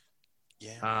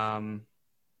 Yeah.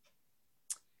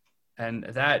 And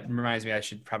that reminds me, I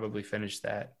should probably finish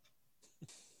that.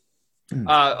 So,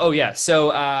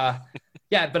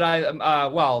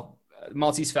 but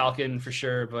Maltese Falcon for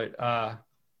sure. But I'm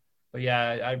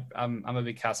a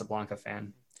big Casablanca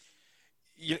fan.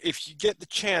 If you get the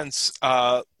chance,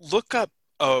 look up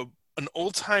an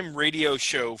old-time radio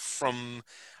show from,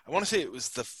 I want to say it was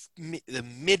the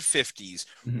mid-50s,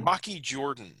 Rocky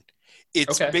Jordan.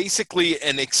 It's basically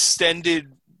an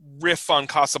extended riff on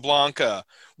Casablanca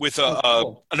with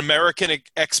an American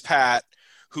expat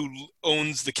who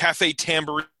owns the Cafe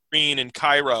Tambourine in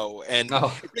Cairo. And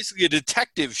it's basically a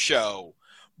detective show,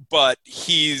 but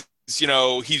he's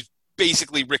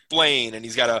basically Rick Blaine, and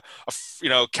he's got a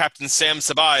Captain Sam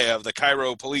Sabaya of the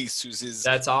Cairo Police, who's his.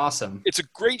 That's awesome. It's a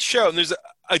great show, and there's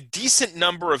a decent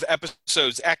number of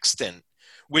episodes extant,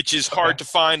 which is hard to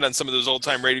find on some of those old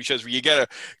time radio shows, where you get a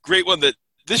great one. That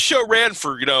this show ran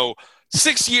for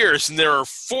 6 years, and there are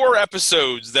 4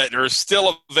 episodes that are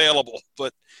still available.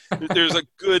 But There's a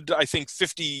good, I think,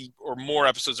 50 or more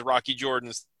episodes of Rocky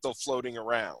Jordan still floating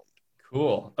around.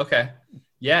 Cool. Okay.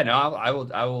 Yeah, no, I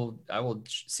will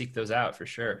seek those out for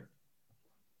sure.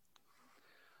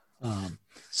 Another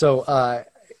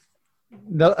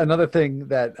thing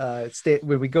that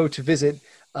when we go to visit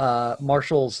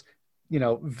Marshall's,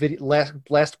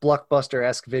 last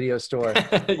blockbuster-esque video store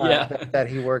that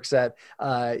he works at,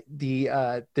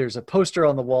 there's a poster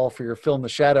on the wall for your film, The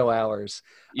Shadow Hours.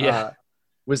 Yeah.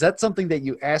 Was that something that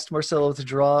you asked Marcelo to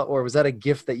draw, or was that a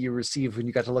gift that you received when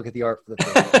you got to look at the art for the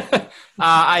film?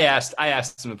 I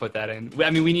asked him to put that in.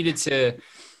 I mean, we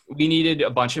needed a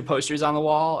bunch of posters on the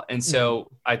wall, and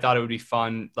so I thought it would be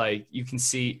fun. Like you can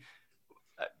see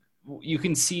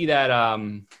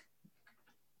that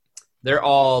they're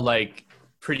all like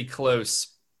pretty close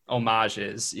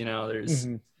homages. There's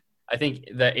I think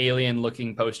the alien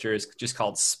looking poster is just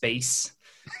called Space.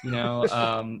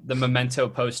 The Memento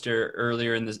poster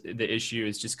earlier in the issue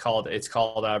is just called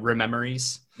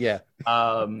Rememories. Yeah.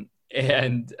 And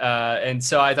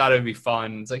so I thought it would be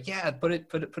fun. It's like, yeah, put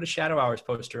a Shadow Hours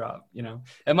poster up.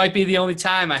 It might be the only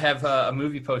time I have a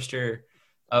movie poster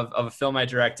of a film I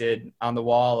directed on the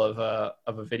wall of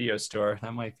a video store.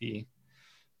 That might be,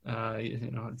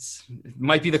 it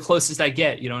might be the closest I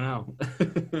get. You don't know.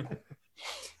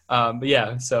 But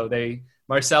yeah, so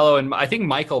Marcelo and I think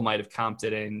Michael might have comped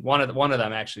it in. One of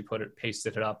them actually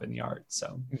pasted it up in the art.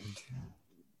 So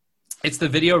it's the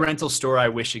video rental store I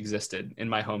wish existed in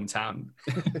my hometown.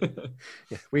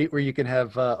 Yeah, where you can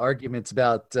have arguments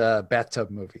about bathtub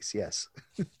movies. Yes.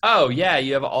 Oh yeah,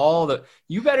 you have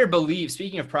you better believe.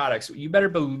 Speaking of products, you better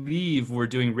believe we're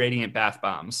doing Radiant bath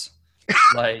bombs.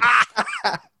 Like,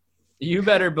 you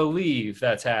better believe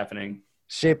that's happening.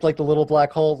 Shaped like the little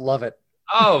black hole. Love it.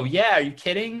 Oh yeah, are you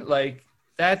kidding? Like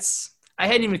I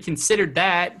hadn't even considered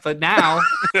that, but now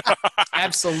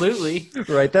absolutely.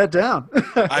 Write that down.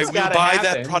 I will buy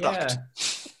that product.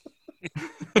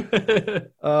 Yeah.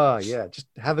 Oh yeah, just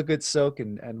have a good soak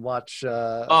and watch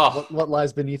what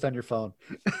lies beneath on your phone.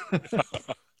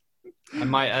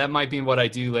 That might be what I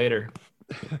do later.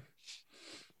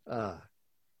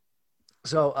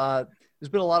 So there's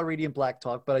been a lot of Radiant Black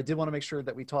talk, but I did want to make sure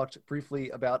that we talked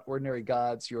briefly about Ordinary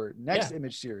Gods, your next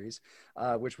Image series,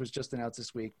 which was just announced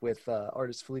this week with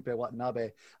artist Felipe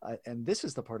Watanabe. And this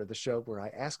is the part of the show where I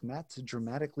ask Matt to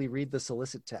dramatically read the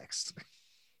solicit text.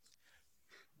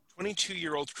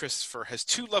 22-year-old Christopher has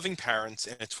 2 loving parents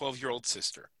and a 12-year-old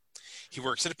sister. He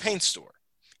works at a paint store.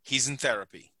 He's in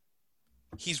therapy.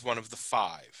 He's one of the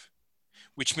 5,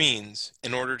 which means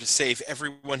in order to save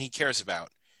everyone he cares about,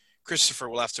 Christopher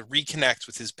will have to reconnect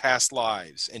with his past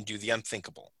lives and do the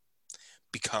unthinkable.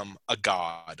 Become a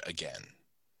god again.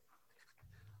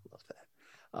 Love that.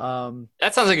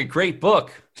 That sounds like a great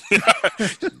book.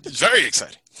 It's very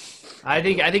exciting. I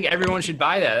think everyone should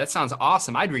buy that. That sounds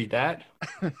awesome. I'd read that.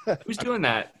 Who's doing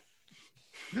that?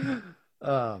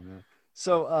 Oh man.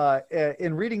 So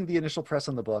in reading the initial press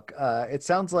on the book, it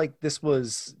sounds like this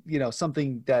was,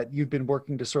 something that you've been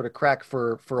working to sort of crack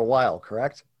for a while,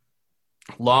 correct?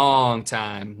 Long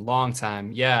time.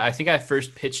 Yeah, I think I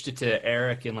first pitched it to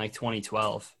Eric in like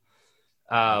 2012.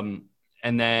 And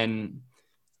then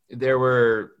there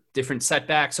were different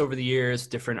setbacks over the years,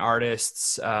 different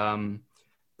artists.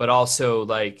 But also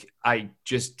like, I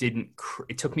just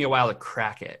it took me a while to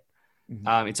crack it.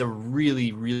 Mm-hmm. It's a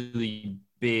really, really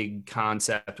big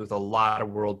concept with a lot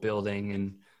of world building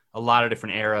and a lot of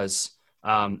different eras,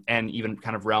 and even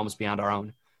kind of realms beyond our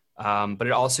own. But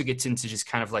it also gets into just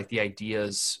kind of like the idea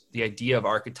of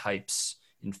archetypes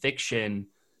in fiction,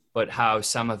 but how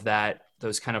some of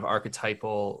those kind of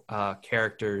archetypal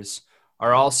characters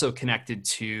are also connected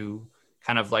to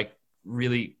kind of like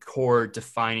really core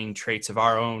defining traits of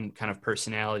our own kind of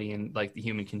personality and like the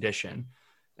human condition.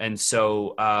 And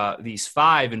so these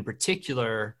 5 in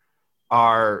particular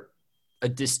are a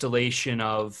distillation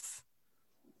of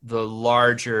the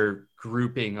larger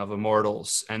grouping of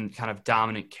immortals and kind of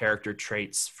dominant character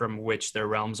traits from which their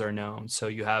realms are known. So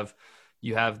you have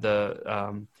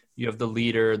the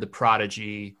leader, the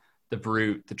prodigy, the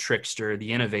brute, the trickster,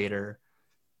 the innovator.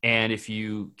 And if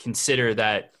you consider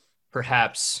that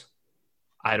perhaps,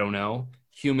 I don't know,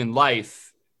 human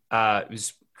life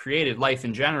was created, life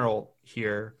in general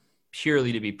here,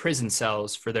 purely to be prison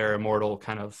cells for their immortal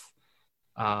kind of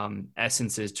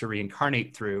essences to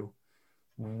reincarnate through.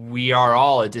 We are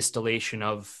all a distillation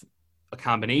of a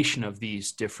combination of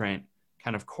these different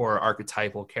kind of core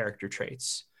archetypal character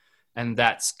traits. And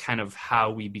that's kind of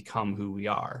how we become who we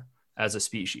are as a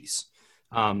species.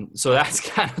 So that's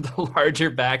kind of the larger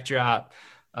backdrop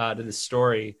to the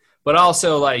story. But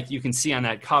also, like you can see on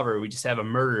that cover, we just have a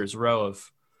murderer's row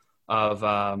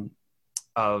of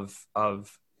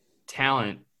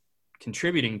talent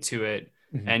contributing to it.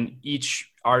 Mhm. And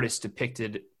each artist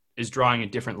depicted is drawing a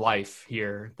different life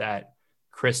here that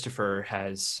Christopher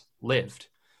has lived.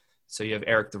 So you have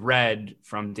Eric the Red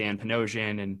from Dan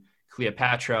Panosian, and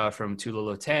Cleopatra from Tula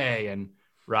Lotay, and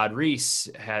Rod Reese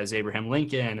has Abraham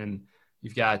Lincoln, and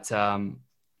you've got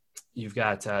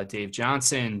Dave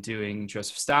Johnson doing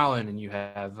Joseph Stalin, and you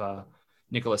have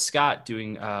Nicholas Scott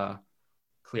doing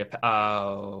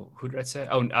Cleopatra. Who did I say?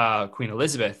 Queen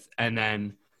Elizabeth, and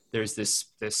then there's this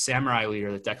samurai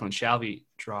leader that Declan Shalvey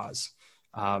draws.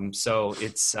 So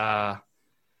it's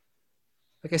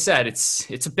like I said,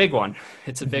 it's a big one.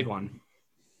 It's a big one.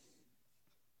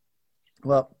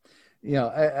 Well,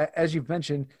 as you've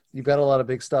mentioned, you've got a lot of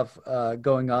big stuff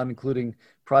going on, including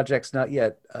projects not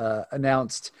yet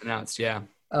announced. Yeah.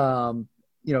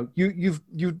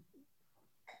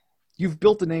 You've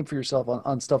built a name for yourself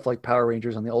on stuff like Power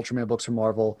Rangers, on the Ultraman books from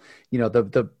Marvel.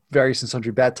 The various and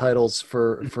sundry bat titles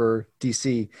for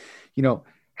DC.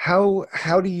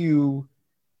 How do you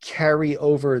carry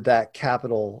over that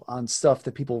capital on stuff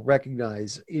that people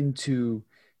recognize into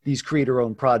these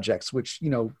creator-owned projects, which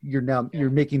you're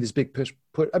making this big push.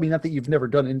 I mean, not that you've never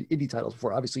done indie titles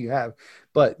before, obviously you have,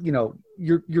 but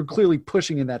you're clearly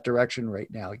pushing in that direction right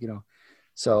now.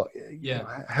 So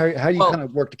how do you kind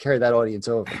of work to carry that audience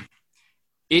over?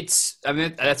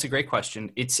 That's a great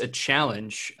question. It's a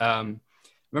challenge.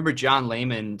 Remember John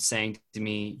Layman saying to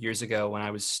me years ago when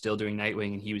I was still doing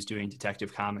Nightwing and he was doing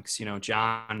Detective Comics,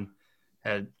 John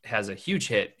has a huge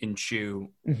hit in Chew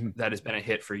that has been a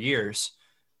hit for years.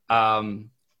 And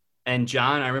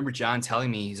John, I remember John telling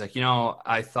me, he's like,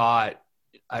 I thought,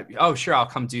 sure, I'll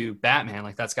come do Batman.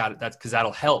 Like that's because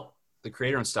that'll help the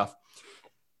creator and stuff.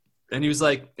 And he was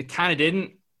like, it kind of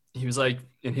didn't. He was like,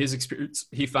 in his experience,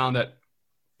 he found that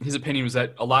his opinion was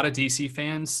that a lot of DC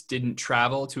fans didn't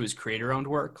travel to his creator-owned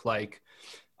work. Like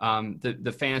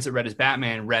the fans that read his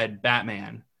Batman read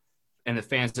Batman, and the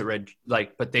fans that read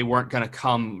but they weren't going to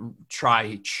come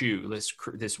try Chew, this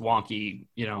wonky,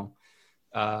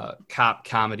 cop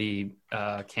comedy,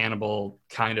 cannibal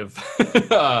kind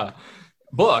of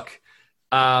book.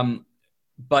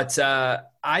 But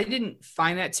I didn't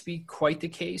find that to be quite the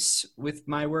case with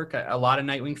my work. A lot of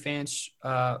Nightwing fans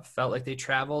felt like they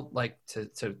traveled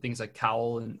to things like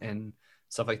Cowl and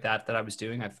stuff like that I was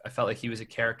doing. I felt like he was a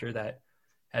character that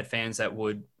had fans that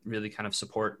would really kind of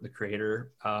support the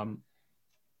creator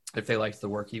if they liked the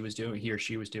work he or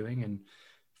she was doing, and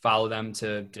follow them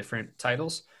to different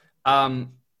titles.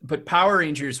 But Power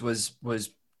Rangers was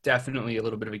definitely a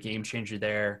little bit of a game changer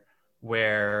there,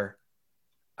 where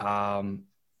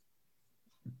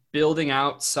building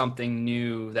out something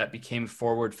new that became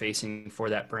forward facing for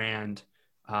that brand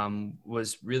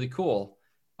was really cool.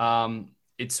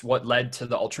 It's what led to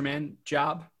the Ultraman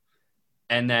job.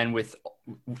 And then with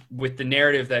the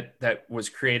narrative that was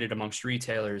created amongst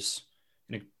retailers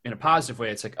in a positive way,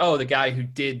 it's like, oh, the guy who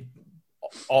did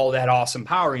all that awesome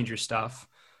Power Ranger stuff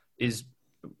is,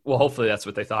 well, hopefully that's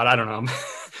what they thought. I don't know.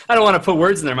 I don't want to put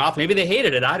words in their mouth. Maybe they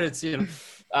hated it. I don't,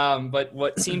 but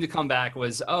what seemed to come back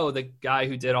was, oh, the guy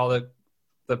who did all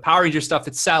the Power Ranger stuff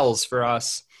that sells for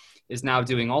us is now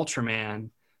doing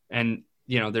Ultraman. And,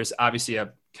 there's obviously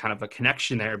a kind of a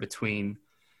connection there between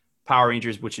Power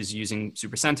Rangers, which is using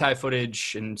Super Sentai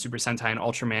footage, and Super Sentai and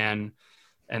Ultraman,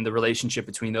 and the relationship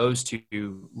between those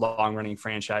two long-running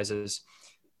franchises,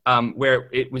 where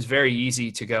it was very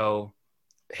easy to go,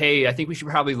 hey, I think we should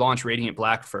probably launch Radiant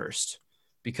Black first,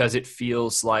 because it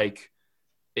feels like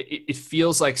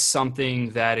something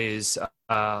that is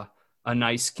a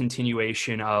nice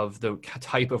continuation of the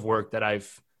type of work that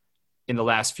I've in the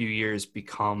last few years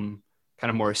become kind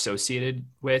of more associated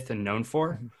with and known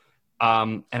for.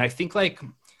 And I think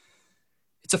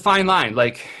it's a fine line,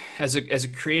 as a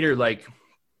creator,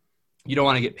 you don't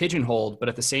want to get pigeonholed, but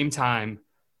at the same time,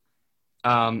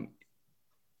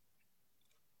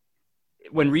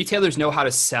 when retailers know how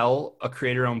to sell a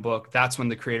creator-owned book, that's when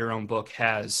the creator-owned book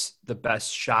has the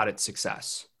best shot at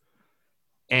success.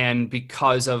 And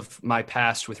because of my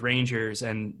past with Rangers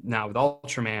and now with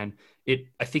Ultraman,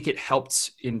 I think it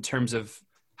helped in terms of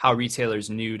how retailers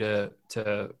knew to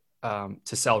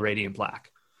sell Radiant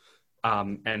Black.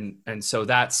 And so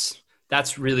that's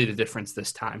really the difference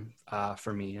this time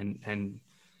for me. And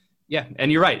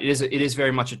you're right. It is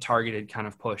very much a targeted kind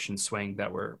of push and swing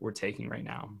that we're taking right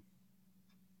now.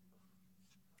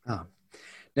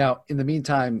 Now, in the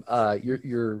meantime,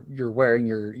 you're wearing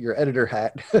your editor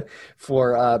hat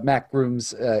for Mac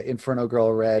Broom's Inferno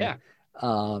Girl Red.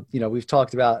 Yeah. We've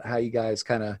talked about how you guys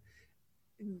kind of,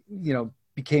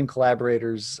 became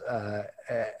collaborators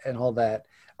and all that.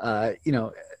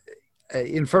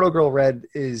 Inferno Girl Red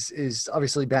is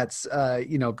obviously Matt's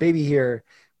baby here,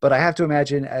 but I have to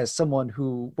imagine, as someone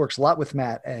who works a lot with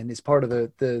Matt and is part of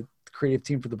the creative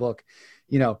team for the book,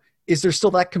 is there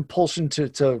still that compulsion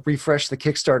to refresh the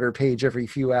Kickstarter page every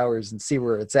few hours and see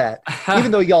where it's at,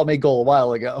 even though y'all made goal a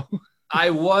while ago?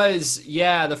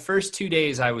 The first 2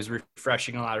 days I was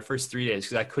refreshing a lot, the first 3 days,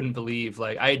 because I couldn't believe,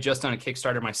 like, I had just done a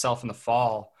Kickstarter myself in the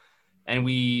fall, and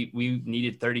we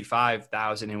needed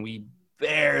 35,000 and we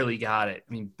barely got it.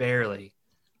 I mean, barely.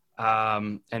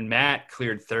 And Matt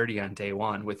cleared 30 on day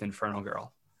one with Inferno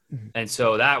Girl. Mm-hmm. And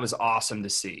so that was awesome to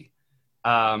see.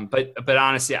 But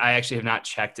honestly, I actually have not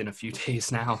checked in a few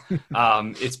days now.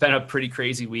 It's been a pretty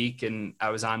crazy week, and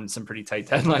I was on some pretty tight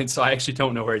deadlines, so I actually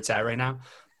don't know where it's at right now.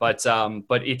 But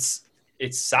it's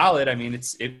solid. I mean,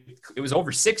 it was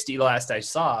over 60 the last I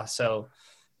saw. So,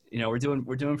 we're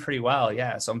doing pretty well.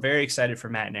 Yeah. So I'm very excited for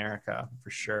Matt and Erica for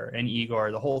sure. And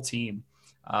Igor, the whole team.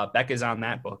 Becca's on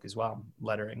that book as well,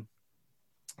 lettering.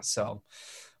 So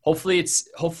hopefully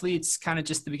it's kind of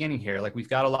just the beginning here. Like, we've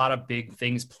got a lot of big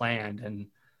things planned, and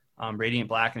Radiant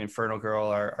Black and Inferno Girl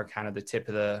are kind of the tip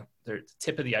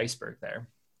of the iceberg there.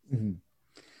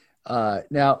 Mm-hmm.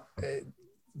 Now,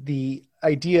 the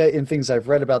idea in things I've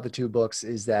read about the two books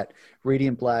is that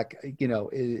Radiant Black,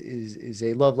 is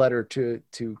a love letter to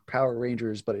Power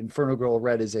Rangers, but Inferno Girl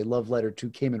Red is a love letter to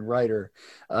Kamen Rider,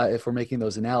 if we're making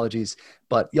those analogies.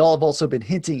 But y'all have also been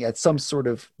hinting at some sort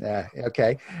of,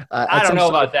 okay. I don't know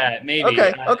about that. Maybe.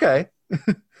 Okay.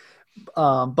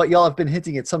 But y'all have been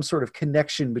hinting at some sort of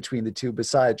connection between the two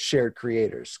besides shared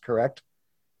creators, correct?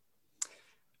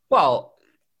 Well,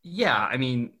 yeah. I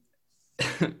mean,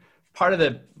 one of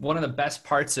the best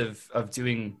parts of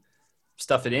doing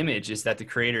stuff at Image is that the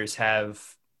creators have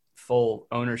full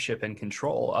ownership and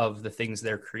control of the things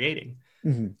they're creating.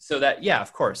 Mm-hmm. So that, yeah,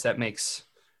 of course, that makes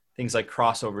things like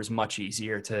crossovers much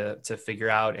easier to figure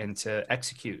out and to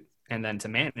execute, and then to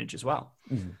manage as well.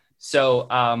 Mm-hmm. So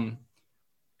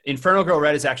Inferno Girl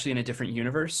Red is actually in a different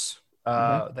universe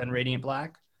than Radiant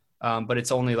Black, but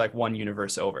it's only like one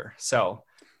universe over. So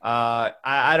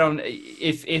I don't,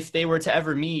 if they were to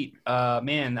ever meet, that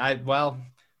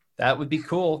would be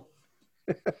cool.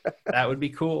 That would be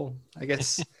cool. I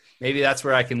guess maybe that's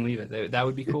where I can leave it. That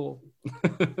would be cool.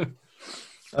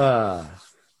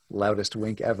 Loudest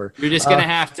wink ever. You're just gonna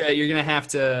have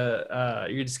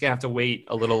to wait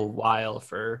a little while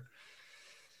to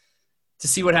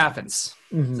see what happens.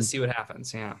 Mm-hmm. To see what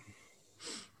happens. Yeah.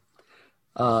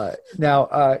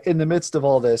 Now, in the midst of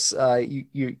all this,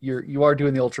 you are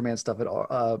doing the Ultraman stuff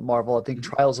at Marvel. I think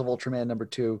Trials of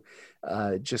Ultraman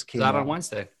 #2 just came out on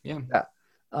Wednesday. Yeah.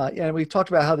 And we've talked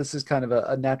about how this is kind of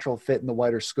a natural fit in the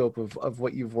wider scope of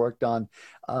what you've worked on.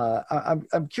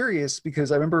 I'm curious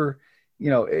because I remember,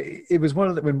 it was one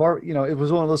of the, it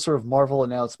was one of those sort of Marvel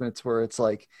announcements where it's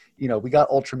like, we got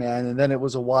Ultraman, and then it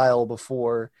was a while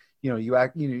before,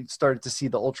 you started to see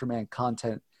the Ultraman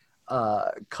content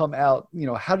come out.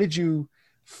 How did you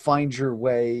find your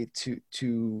way to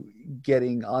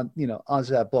getting on,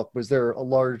 onto that book? Was there a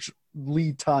large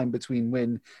lead time between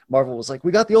when Marvel was like,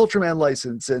 we got the Ultraman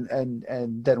license, and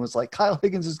then was like, Kyle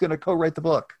Higgins is going to co-write the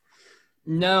book?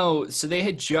 No. So they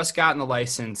had just gotten the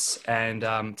license, and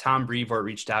Tom Brevoort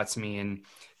reached out to me, and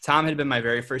Tom had been my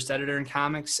very first editor in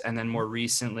comics. And then more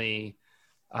recently,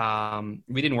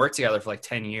 we didn't work together for like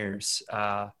 10 years.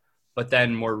 But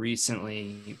then more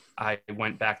recently, I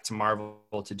went back to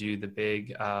Marvel to do the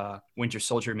big Winter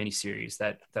Soldier miniseries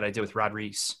that I did with Rod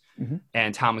Reese. Mm-hmm.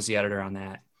 And Tom was the editor on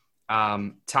that.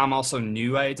 Tom also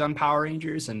knew I had done Power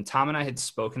Rangers, and Tom and I had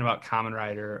spoken about Kamen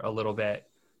Rider a little bit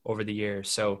over the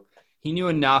years. So he knew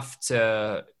enough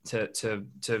to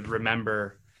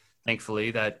remember,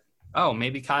 thankfully, that, oh,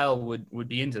 maybe Kyle would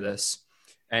be into this.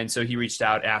 And so he reached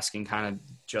out asking kind of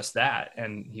just that.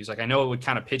 And he was like, I know it would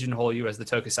kind of pigeonhole you as the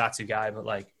tokusatsu guy, but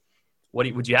like,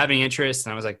 would you have any interest?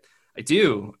 And I was like, I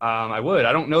do. I would.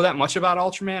 I don't know that much about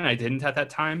Ultraman. I didn't at that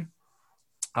time.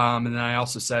 And then I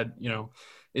also said,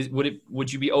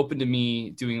 would you be open to me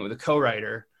doing it with a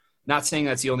co-writer? Not saying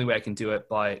that's the only way I can do it,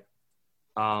 but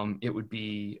it would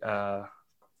be,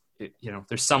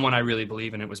 there's someone I really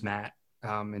believe in. It was Matt.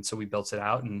 And so we built it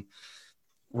out, and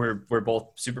we're both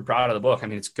super proud of the book. I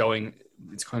mean, it's going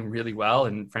really well,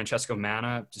 and Francesco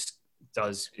Manna just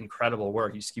does incredible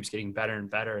work. He just keeps getting better and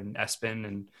better. And Espen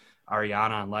and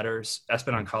Ariana on letters,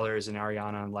 Espen on colors and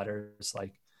Ariana on letters.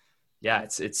 Like, yeah,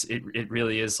 it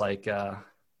really is like,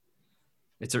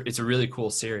 it's a really cool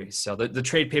series. So the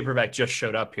trade paperback just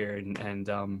showed up here, and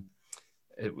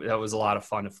that was a lot of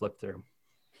fun to flip through.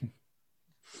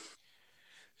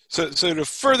 So to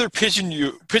further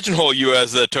pigeonhole you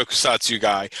as a tokusatsu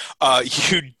guy,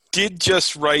 you did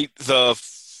just write the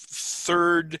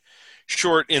third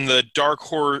short in the Dark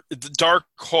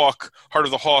Hawk, Heart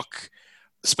of the Hawk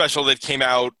special that came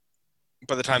out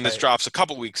by the time this drops a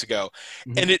couple weeks ago.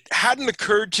 Mm-hmm. And it hadn't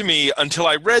occurred to me until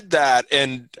I read that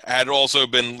and had also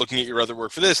been looking at your other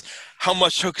work for this, how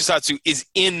much tokusatsu is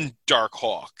in Dark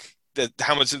Hawk, that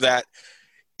how much of that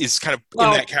is kind of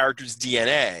in that character's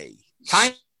DNA.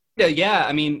 Kind of, yeah.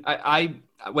 I mean, I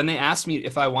when they asked me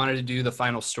if I wanted to do the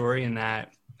final story in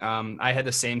that, I had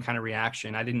the same kind of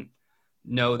reaction. I didn't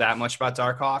know that much about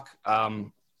Darkhawk.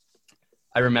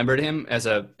 I remembered him as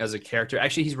a character.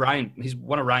 Actually, he's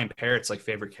one of Ryan Parrott's like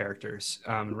favorite characters.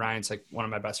 Ryan's like one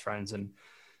of my best friends. And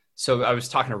so I was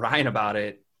talking to Ryan about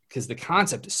it because the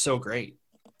concept is so great.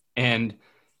 And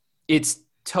it's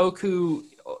Toku,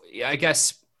 I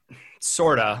guess,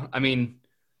 sorta. I mean,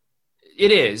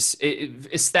 it is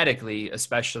aesthetically,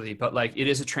 especially, but like it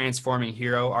is a transforming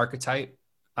hero archetype.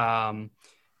 And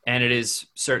it is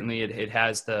certainly, it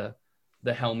has the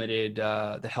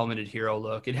helmeted hero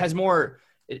look. It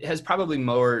has probably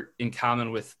more in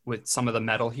common with some of the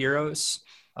metal heroes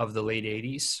of the late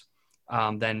 80s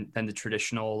than the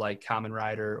traditional like Kamen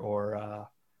Rider or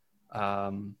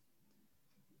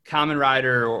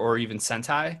even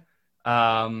Sentai.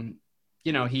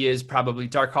 He is probably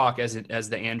Darkhawk as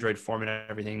the android form and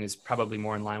everything is probably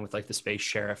more in line with like the Space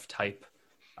Sheriff type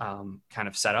kind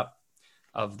of setup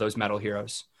of those metal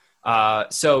heroes.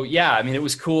 So yeah, I mean, it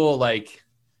was cool. Like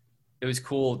it was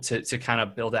cool to kind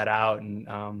of build that out.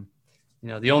 And,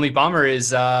 the only bummer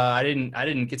is I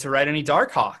didn't get to write any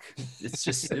Darkhawk.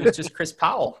 It was just Chris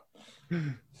Powell.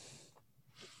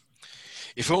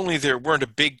 If only there weren't a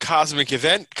big cosmic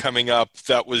event coming up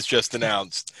that was just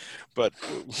announced, but.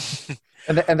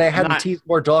 And they hadn't teased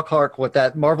more Darkhawk with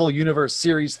that Marvel Universe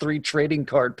Series 3 trading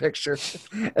card picture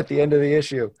at the end of the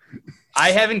issue.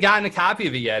 I haven't gotten a copy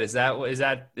of it yet. Is that what's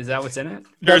in it?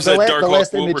 The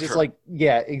last image is like,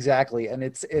 yeah, exactly. And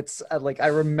it's like, I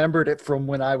remembered it from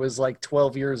when I was like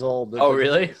 12 years old. Oh,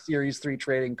 really? Series 3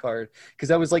 trading card. Because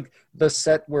that was like the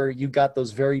set where you got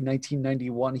those very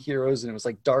 1991 heroes, and it was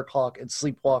like Darkhawk and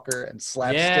Sleepwalker and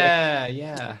Slapstick.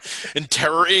 Yeah. And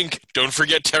Terror Inc. Don't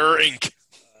forget Terror Inc.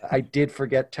 I did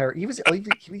forget Terror. He was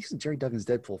in Jerry Duggan's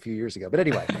Deadpool a few years ago. But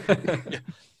anyway.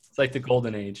 It's like the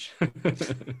golden age.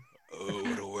 Oh,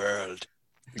 what a world.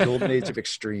 The golden age of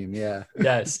extreme, yeah.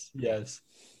 Yes.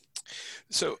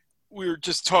 So we were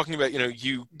just talking about,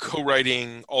 you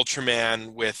co-writing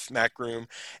Ultraman with Matt Groom,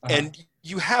 and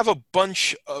you have a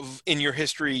bunch of, in your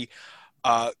history,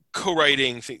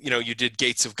 co-writing, you did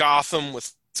Gates of Gotham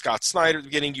with Scott Snyder at the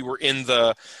beginning. You were in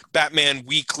the Batman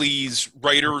Weekly's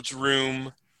writer's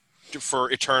room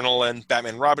for Eternal and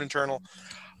Batman and Robin Eternal.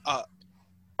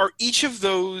 Are each of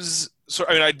those,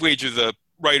 I'd wager the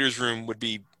writer's room would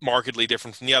be markedly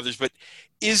different from the others, but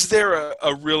is there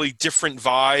a really different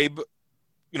vibe,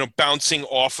 bouncing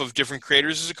off of different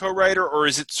creators as a co-writer, or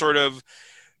is it sort of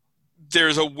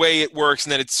there's a way it works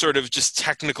and then it's sort of just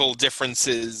technical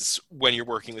differences when you're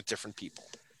working with different people?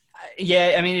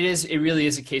 Yeah, I mean, it really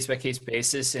is a case-by-case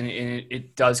basis, and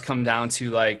it does come down to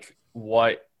like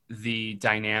what the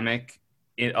dynamic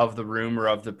of the room or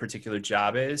of the particular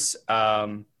job is.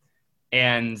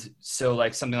 And so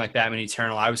like something like Batman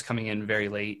Eternal, I was coming in very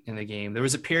late in the game. There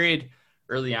was a period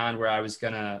early on where I was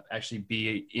going to actually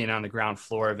be in on the ground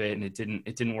floor of it, and it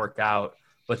didn't work out.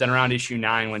 But then around issue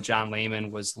 9, when John Layman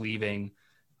was leaving,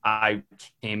 I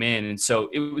came in. And so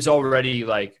it was already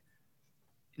like,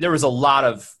 there was a lot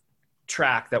of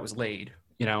track that was laid,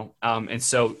 and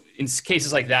so in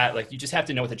cases like that, like you just have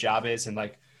to know what the job is. And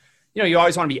like, you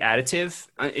always want to be additive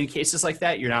in cases like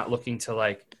that. You're not looking to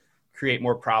like create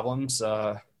more problems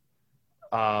or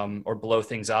blow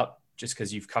things up just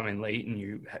because you've come in late and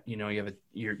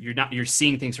you're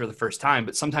seeing things for the first time.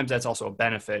 But sometimes that's also a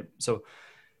benefit. So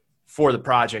for the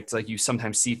project, like you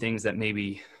sometimes see things that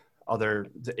maybe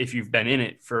if you've been in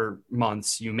it for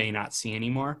months, you may not see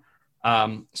anymore.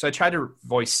 So I tried to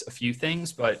voice a few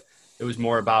things, but it was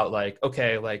more about like,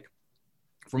 okay, like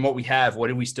from what we have, what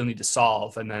do we still need to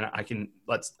solve? And then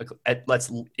let's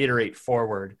iterate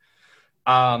forward.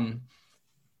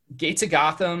 Gates of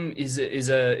Gotham is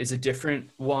a different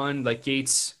one. Like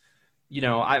Gates,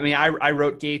 I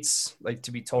wrote Gates, like,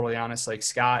 to be totally honest, like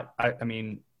Scott,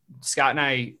 Scott and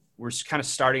I were kind of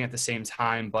starting at the same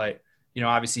time, but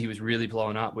obviously he was really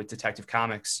blowing up with Detective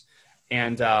Comics.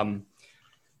 And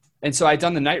so I'd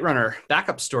done the Night Runner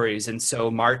backup stories. And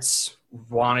so Martz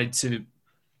wanted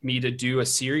me to do a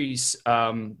series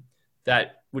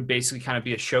that would basically kind of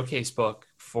be a showcase book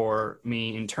for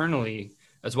me internally,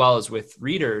 as well as with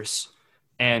readers.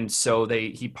 And so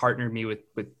he partnered me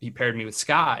he paired me with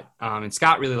Scott. And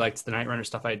Scott really liked the Night Runner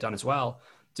stuff I had done as well,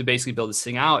 to basically build this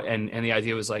thing out. And the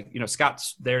idea was like,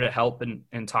 Scott's there to help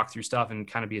and talk through stuff and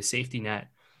kind of be a safety net.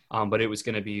 But it was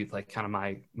going to be like kind of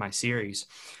my series.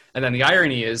 And then the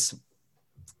irony is,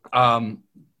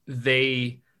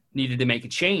 they needed to make a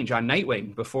change on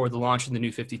Nightwing before the launch of the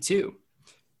New 52.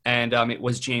 And it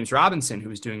was James Robinson who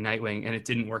was doing Nightwing, and it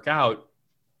didn't work out.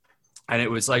 And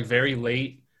it was like very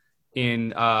late in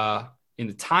the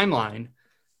timeline.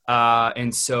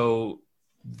 And so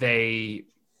they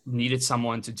needed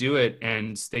someone to do it.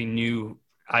 And they knew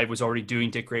I was already doing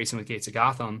Dick Grayson with Gates of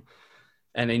Gotham,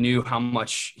 and they knew how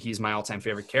much he's my all-time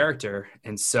favorite character.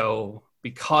 And so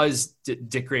because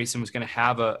Dick Grayson was going to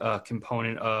have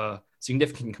a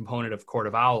significant component of Court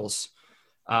of Owls,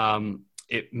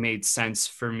 it made sense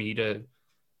for me to,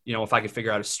 if I could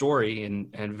figure out a story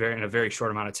in a very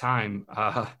short amount of time,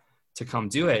 to come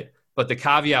do it. But the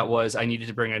caveat was I needed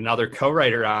to bring another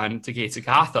co-writer on to Gates of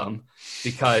Gotham,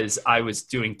 because I was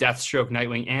doing Deathstroke,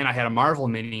 Nightwing, and I had a Marvel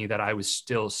mini that I was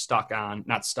still stuck on.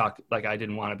 Not stuck like I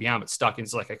didn't want to be on, but stuck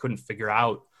into like I couldn't figure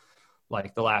out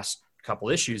like the last couple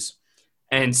issues.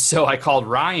 And so I called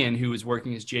Ryan, who was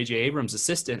working as J.J. Abrams'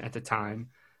 assistant at the time,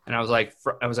 and I was like,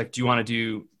 do you want to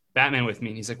do Batman with me?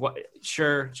 And he's like, what?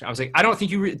 Sure. I was like, I don't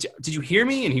think did you hear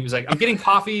me? And he was like, I'm getting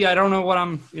coffee. I don't know what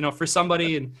I'm, for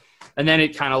somebody. And then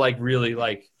it kind of like really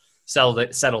like settled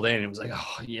in. It was like,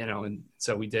 and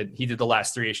so he did the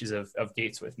last 3 issues of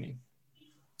Gates with me.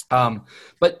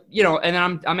 But, and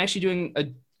I'm actually doing a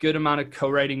good amount of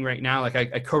co-writing right now. Like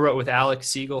I co-wrote with Alex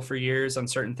Siegel for years on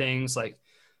certain things like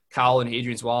Kyle and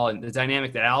Hadrian's Wall. And the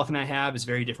dynamic that Alec and I have is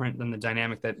very different than the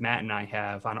dynamic that Matt and I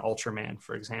have on Ultraman,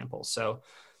 for example. So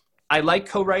I like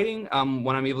co-writing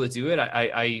when I'm able to do it.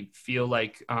 I feel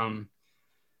like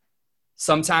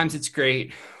sometimes it's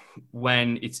great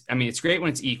when it's great when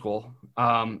it's equal,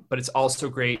 but it's also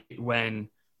great when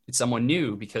it's someone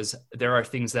new, because there are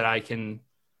things that I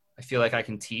feel like I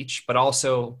can teach, but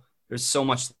also there's so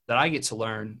much that I get to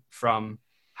learn from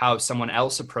how someone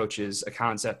else approaches a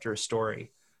concept or a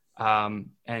story.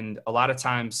 And a lot of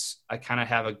times I kind of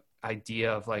have an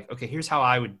idea of like, okay, here's how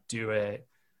I would do it.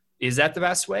 Is that the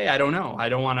best way? I don't know. I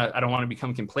don't want to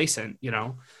become complacent,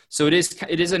 So it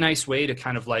is a nice way to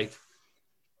kind of like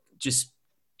just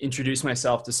introduce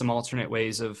myself to some alternate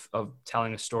ways of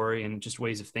telling a story and just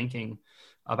ways of thinking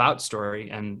about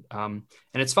story. And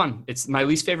it's fun. It's my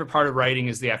least favorite part of writing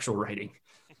is the actual writing.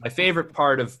 My favorite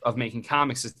part of making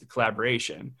comics is the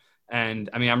collaboration. And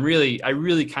I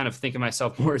really kind of think of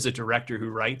myself more as a director who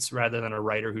writes rather than a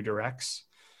writer who directs.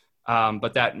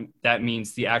 But that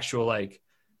means the actual like,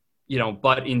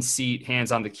 butt in seat,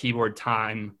 hands on the keyboard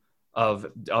time of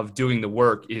doing the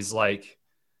work is like,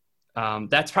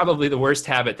 that's probably the worst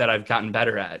habit that I've gotten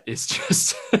better at. It's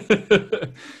just,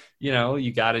 you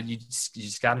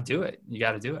just gotta do it. You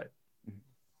gotta do it.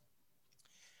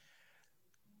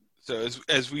 So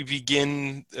as we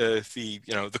begin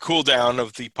the cool down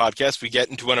of the podcast, we get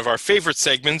into one of our favorite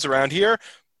segments around here,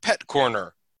 Pet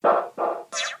Corner.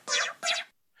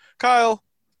 Kyle,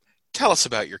 tell us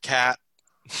about your cat.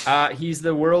 He's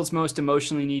the world's most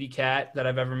emotionally needy cat that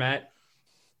I've ever met.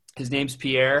 His name's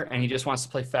Pierre, and he just wants to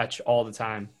play fetch all the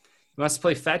time. He wants to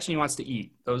play fetch, and he wants to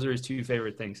eat. Those are his 2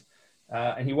 favorite things.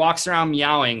 And he walks around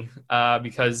meowing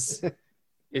because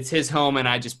it's his home, and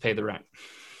I just pay the rent.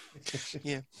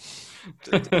 Yeah,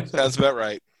 sounds about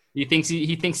right. He thinks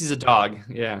he's a dog.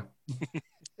 Yeah.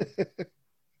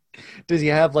 Does he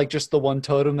have like just the one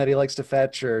totem that he likes to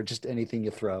fetch, or just anything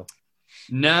you throw?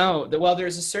 No. Well, I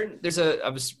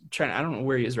don't know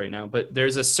where he is right now, but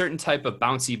there's a certain type of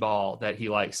bouncy ball that he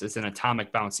likes. It's an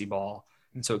atomic bouncy ball.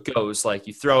 And so it goes like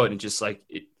you throw it and just like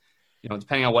it,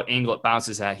 depending on what angle it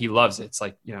bounces at, he loves it. It's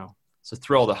like, it's a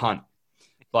thrill to hunt.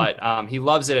 But he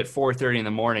loves it at 4:30 in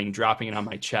the morning, dropping it on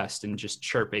my chest and just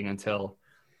chirping until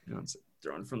it's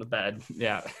thrown from the bed.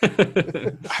 Yeah.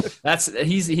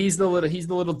 he's the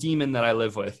little demon that I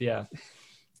live with. Yeah.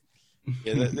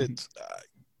 Yeah, it's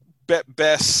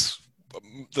Bess,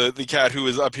 the cat who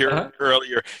was up here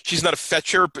earlier. She's not a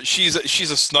fetcher, but she's a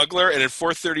snuggler. And at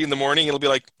 4:30 in the morning, it'll be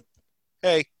like,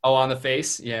 "Hey." Oh, on the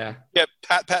face, yeah. Yep,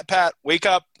 pat, pat, pat. Wake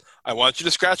up! I want you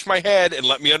to scratch my head and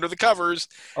let me under the covers.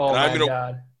 Oh and my I'm gonna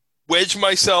God. wedge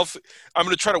myself. I'm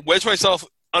gonna try to wedge myself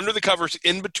under the covers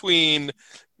in between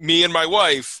me and my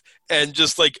wife, and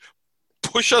just like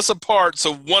push us apart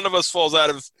so one of us falls out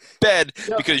of bed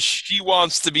because she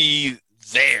wants to be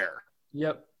there.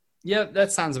 Yep,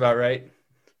 that sounds about right.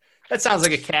 That sounds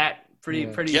like a cat.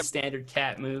 Pretty standard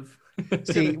cat move.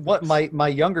 See, what my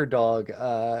younger dog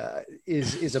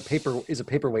is a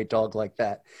paperweight dog like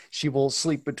that. She will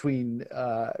sleep between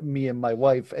me and my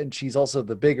wife, and she's also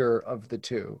the bigger of the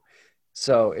two.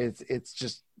 So it's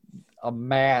just a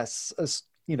mass, as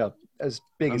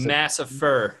big as a mass of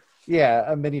fur.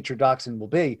 Yeah, a miniature dachshund will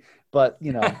be, but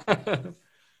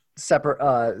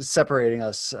separating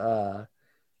us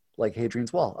like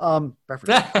Hadrian's Wall.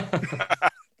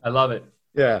 I love it.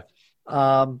 Yeah.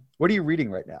 What are you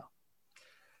reading right now?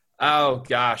 Oh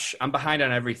gosh, I'm behind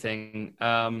on everything.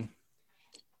 I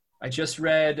just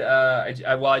read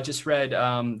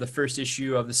the first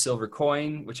issue of The Silver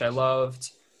Coin, which I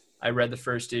loved. I read the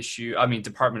first issue.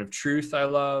 Department of Truth, I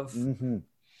love. Mm-hmm.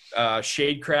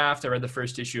 Shadecraft, I read the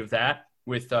first issue of that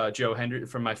with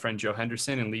from my friend Joe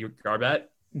Henderson and Lee Garbett.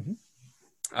 Mm-hmm.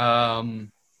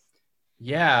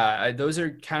 Those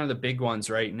are kind of the big ones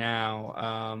right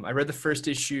now. I read the first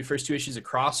two issues of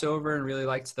Crossover and really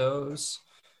liked those.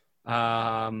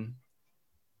 There's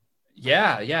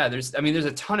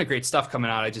a ton of great stuff coming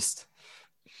out.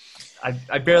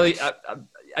 I barely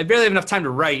have enough time to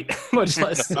write, much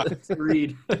less to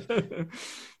read.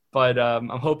 But I'm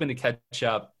hoping to catch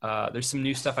up. There's some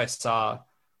new stuff I saw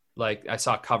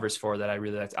covers for that I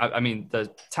really liked.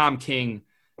 The Tom King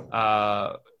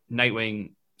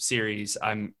Nightwing series,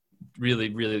 I'm really,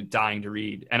 really dying to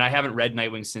read. And I haven't read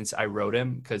Nightwing since I wrote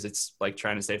him because it's like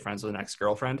trying to stay friends with an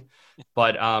ex-girlfriend.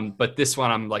 But this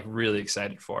one I'm like really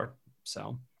excited for.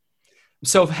 So I'm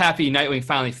so happy Nightwing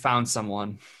finally found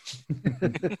someone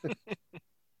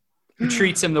who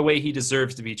treats him the way he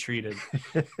deserves to be treated.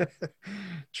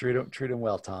 Treat him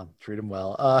well, Tom. Treat him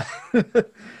well.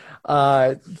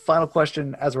 Final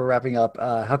question as we're wrapping up.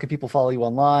 How can people follow you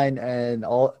online and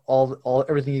all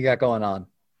everything you got going on?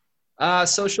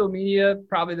 Social media,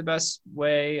 probably the best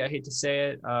way. I hate to say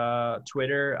it.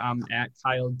 Twitter, I'm at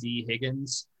Kyle D.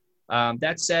 Higgins.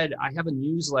 That said, I have a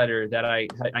newsletter that I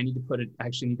need to put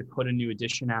a new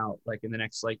edition out like in the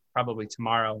next, probably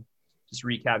tomorrow, just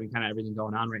recapping kind of everything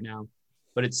going on right now.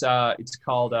 But it's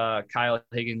called Kyle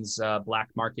Higgins Black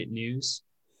Market News.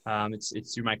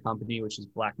 It's through my company, which is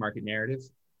Black Market Narrative.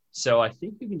 So I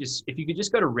think if you could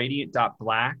just go to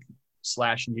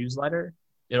radiant.black/newsletter,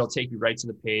 it'll take you right to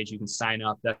the page. You can sign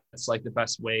up. That's like the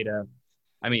best way to,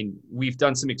 we've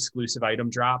done some exclusive item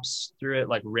drops through it,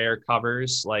 like rare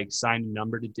covers, like signed and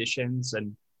numbered editions.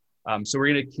 And so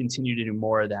we're going to continue to do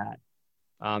more of that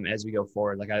as we go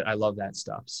forward. Like I love that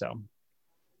stuff. So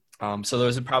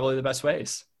those are probably the best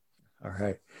ways. All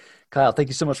right. Kyle, thank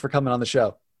you so much for coming on the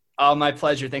show. Oh, my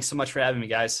pleasure. Thanks so much for having me,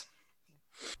 guys.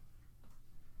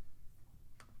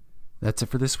 That's it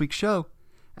for this week's show.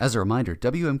 As a reminder,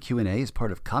 WMQ&A is part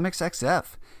of Comics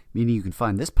XF, meaning you can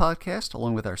find this podcast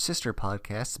along with our sister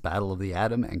podcasts, Battle of the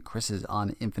Atom and Chris's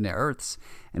On Infinite Earths,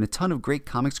 and a ton of great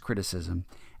comics criticism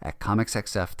at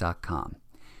comicsxf.com.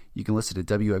 You can listen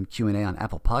to WMQ&A on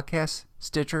Apple Podcasts,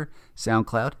 Stitcher,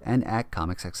 SoundCloud, and at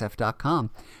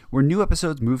comicsxf.com, where new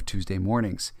episodes move Tuesday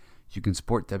mornings. You can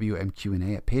support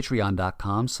WMQ&A at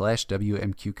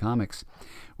patreon.com/WMQcomics,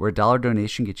 where a $1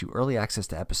 donation gets you early access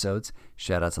to episodes,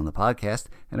 shoutouts on the podcast,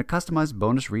 and a customized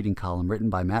bonus reading column written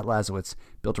by Matt Lazowitz,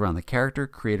 built around the character,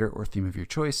 creator, or theme of your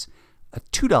choice. A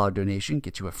 $2 donation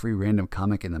gets you a free random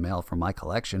comic in the mail from my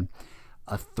collection.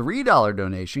 A $3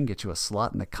 donation gets you a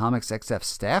slot in the Comics XF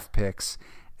staff picks,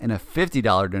 and a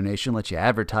 $50 donation lets you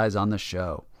advertise on the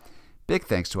show. Big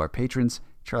thanks to our patrons,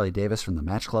 Charlie Davis from the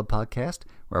Match Club podcast,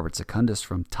 Robert Secundus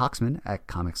from Toxman at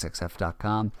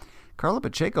comicsxf.com, Carla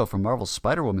Pacheco from Marvel's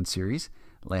Spider-Woman series,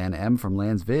 Lan M from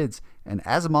Lan's Vids, and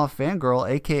Asimov Fangirl,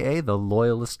 aka the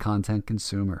Loyalist Content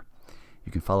Consumer.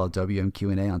 You can follow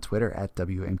WMQ&A on Twitter at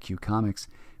WMQComics,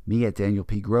 me at Daniel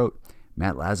P. Grote,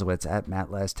 Matt Lazowitz at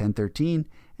MattLaz1013,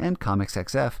 and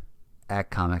ComicsXF at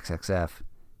ComicsXF.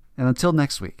 And until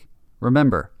next week,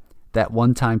 remember that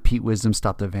one time Pete Wisdom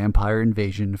stopped a vampire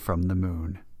invasion from the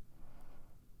moon.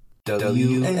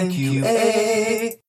 WMQA.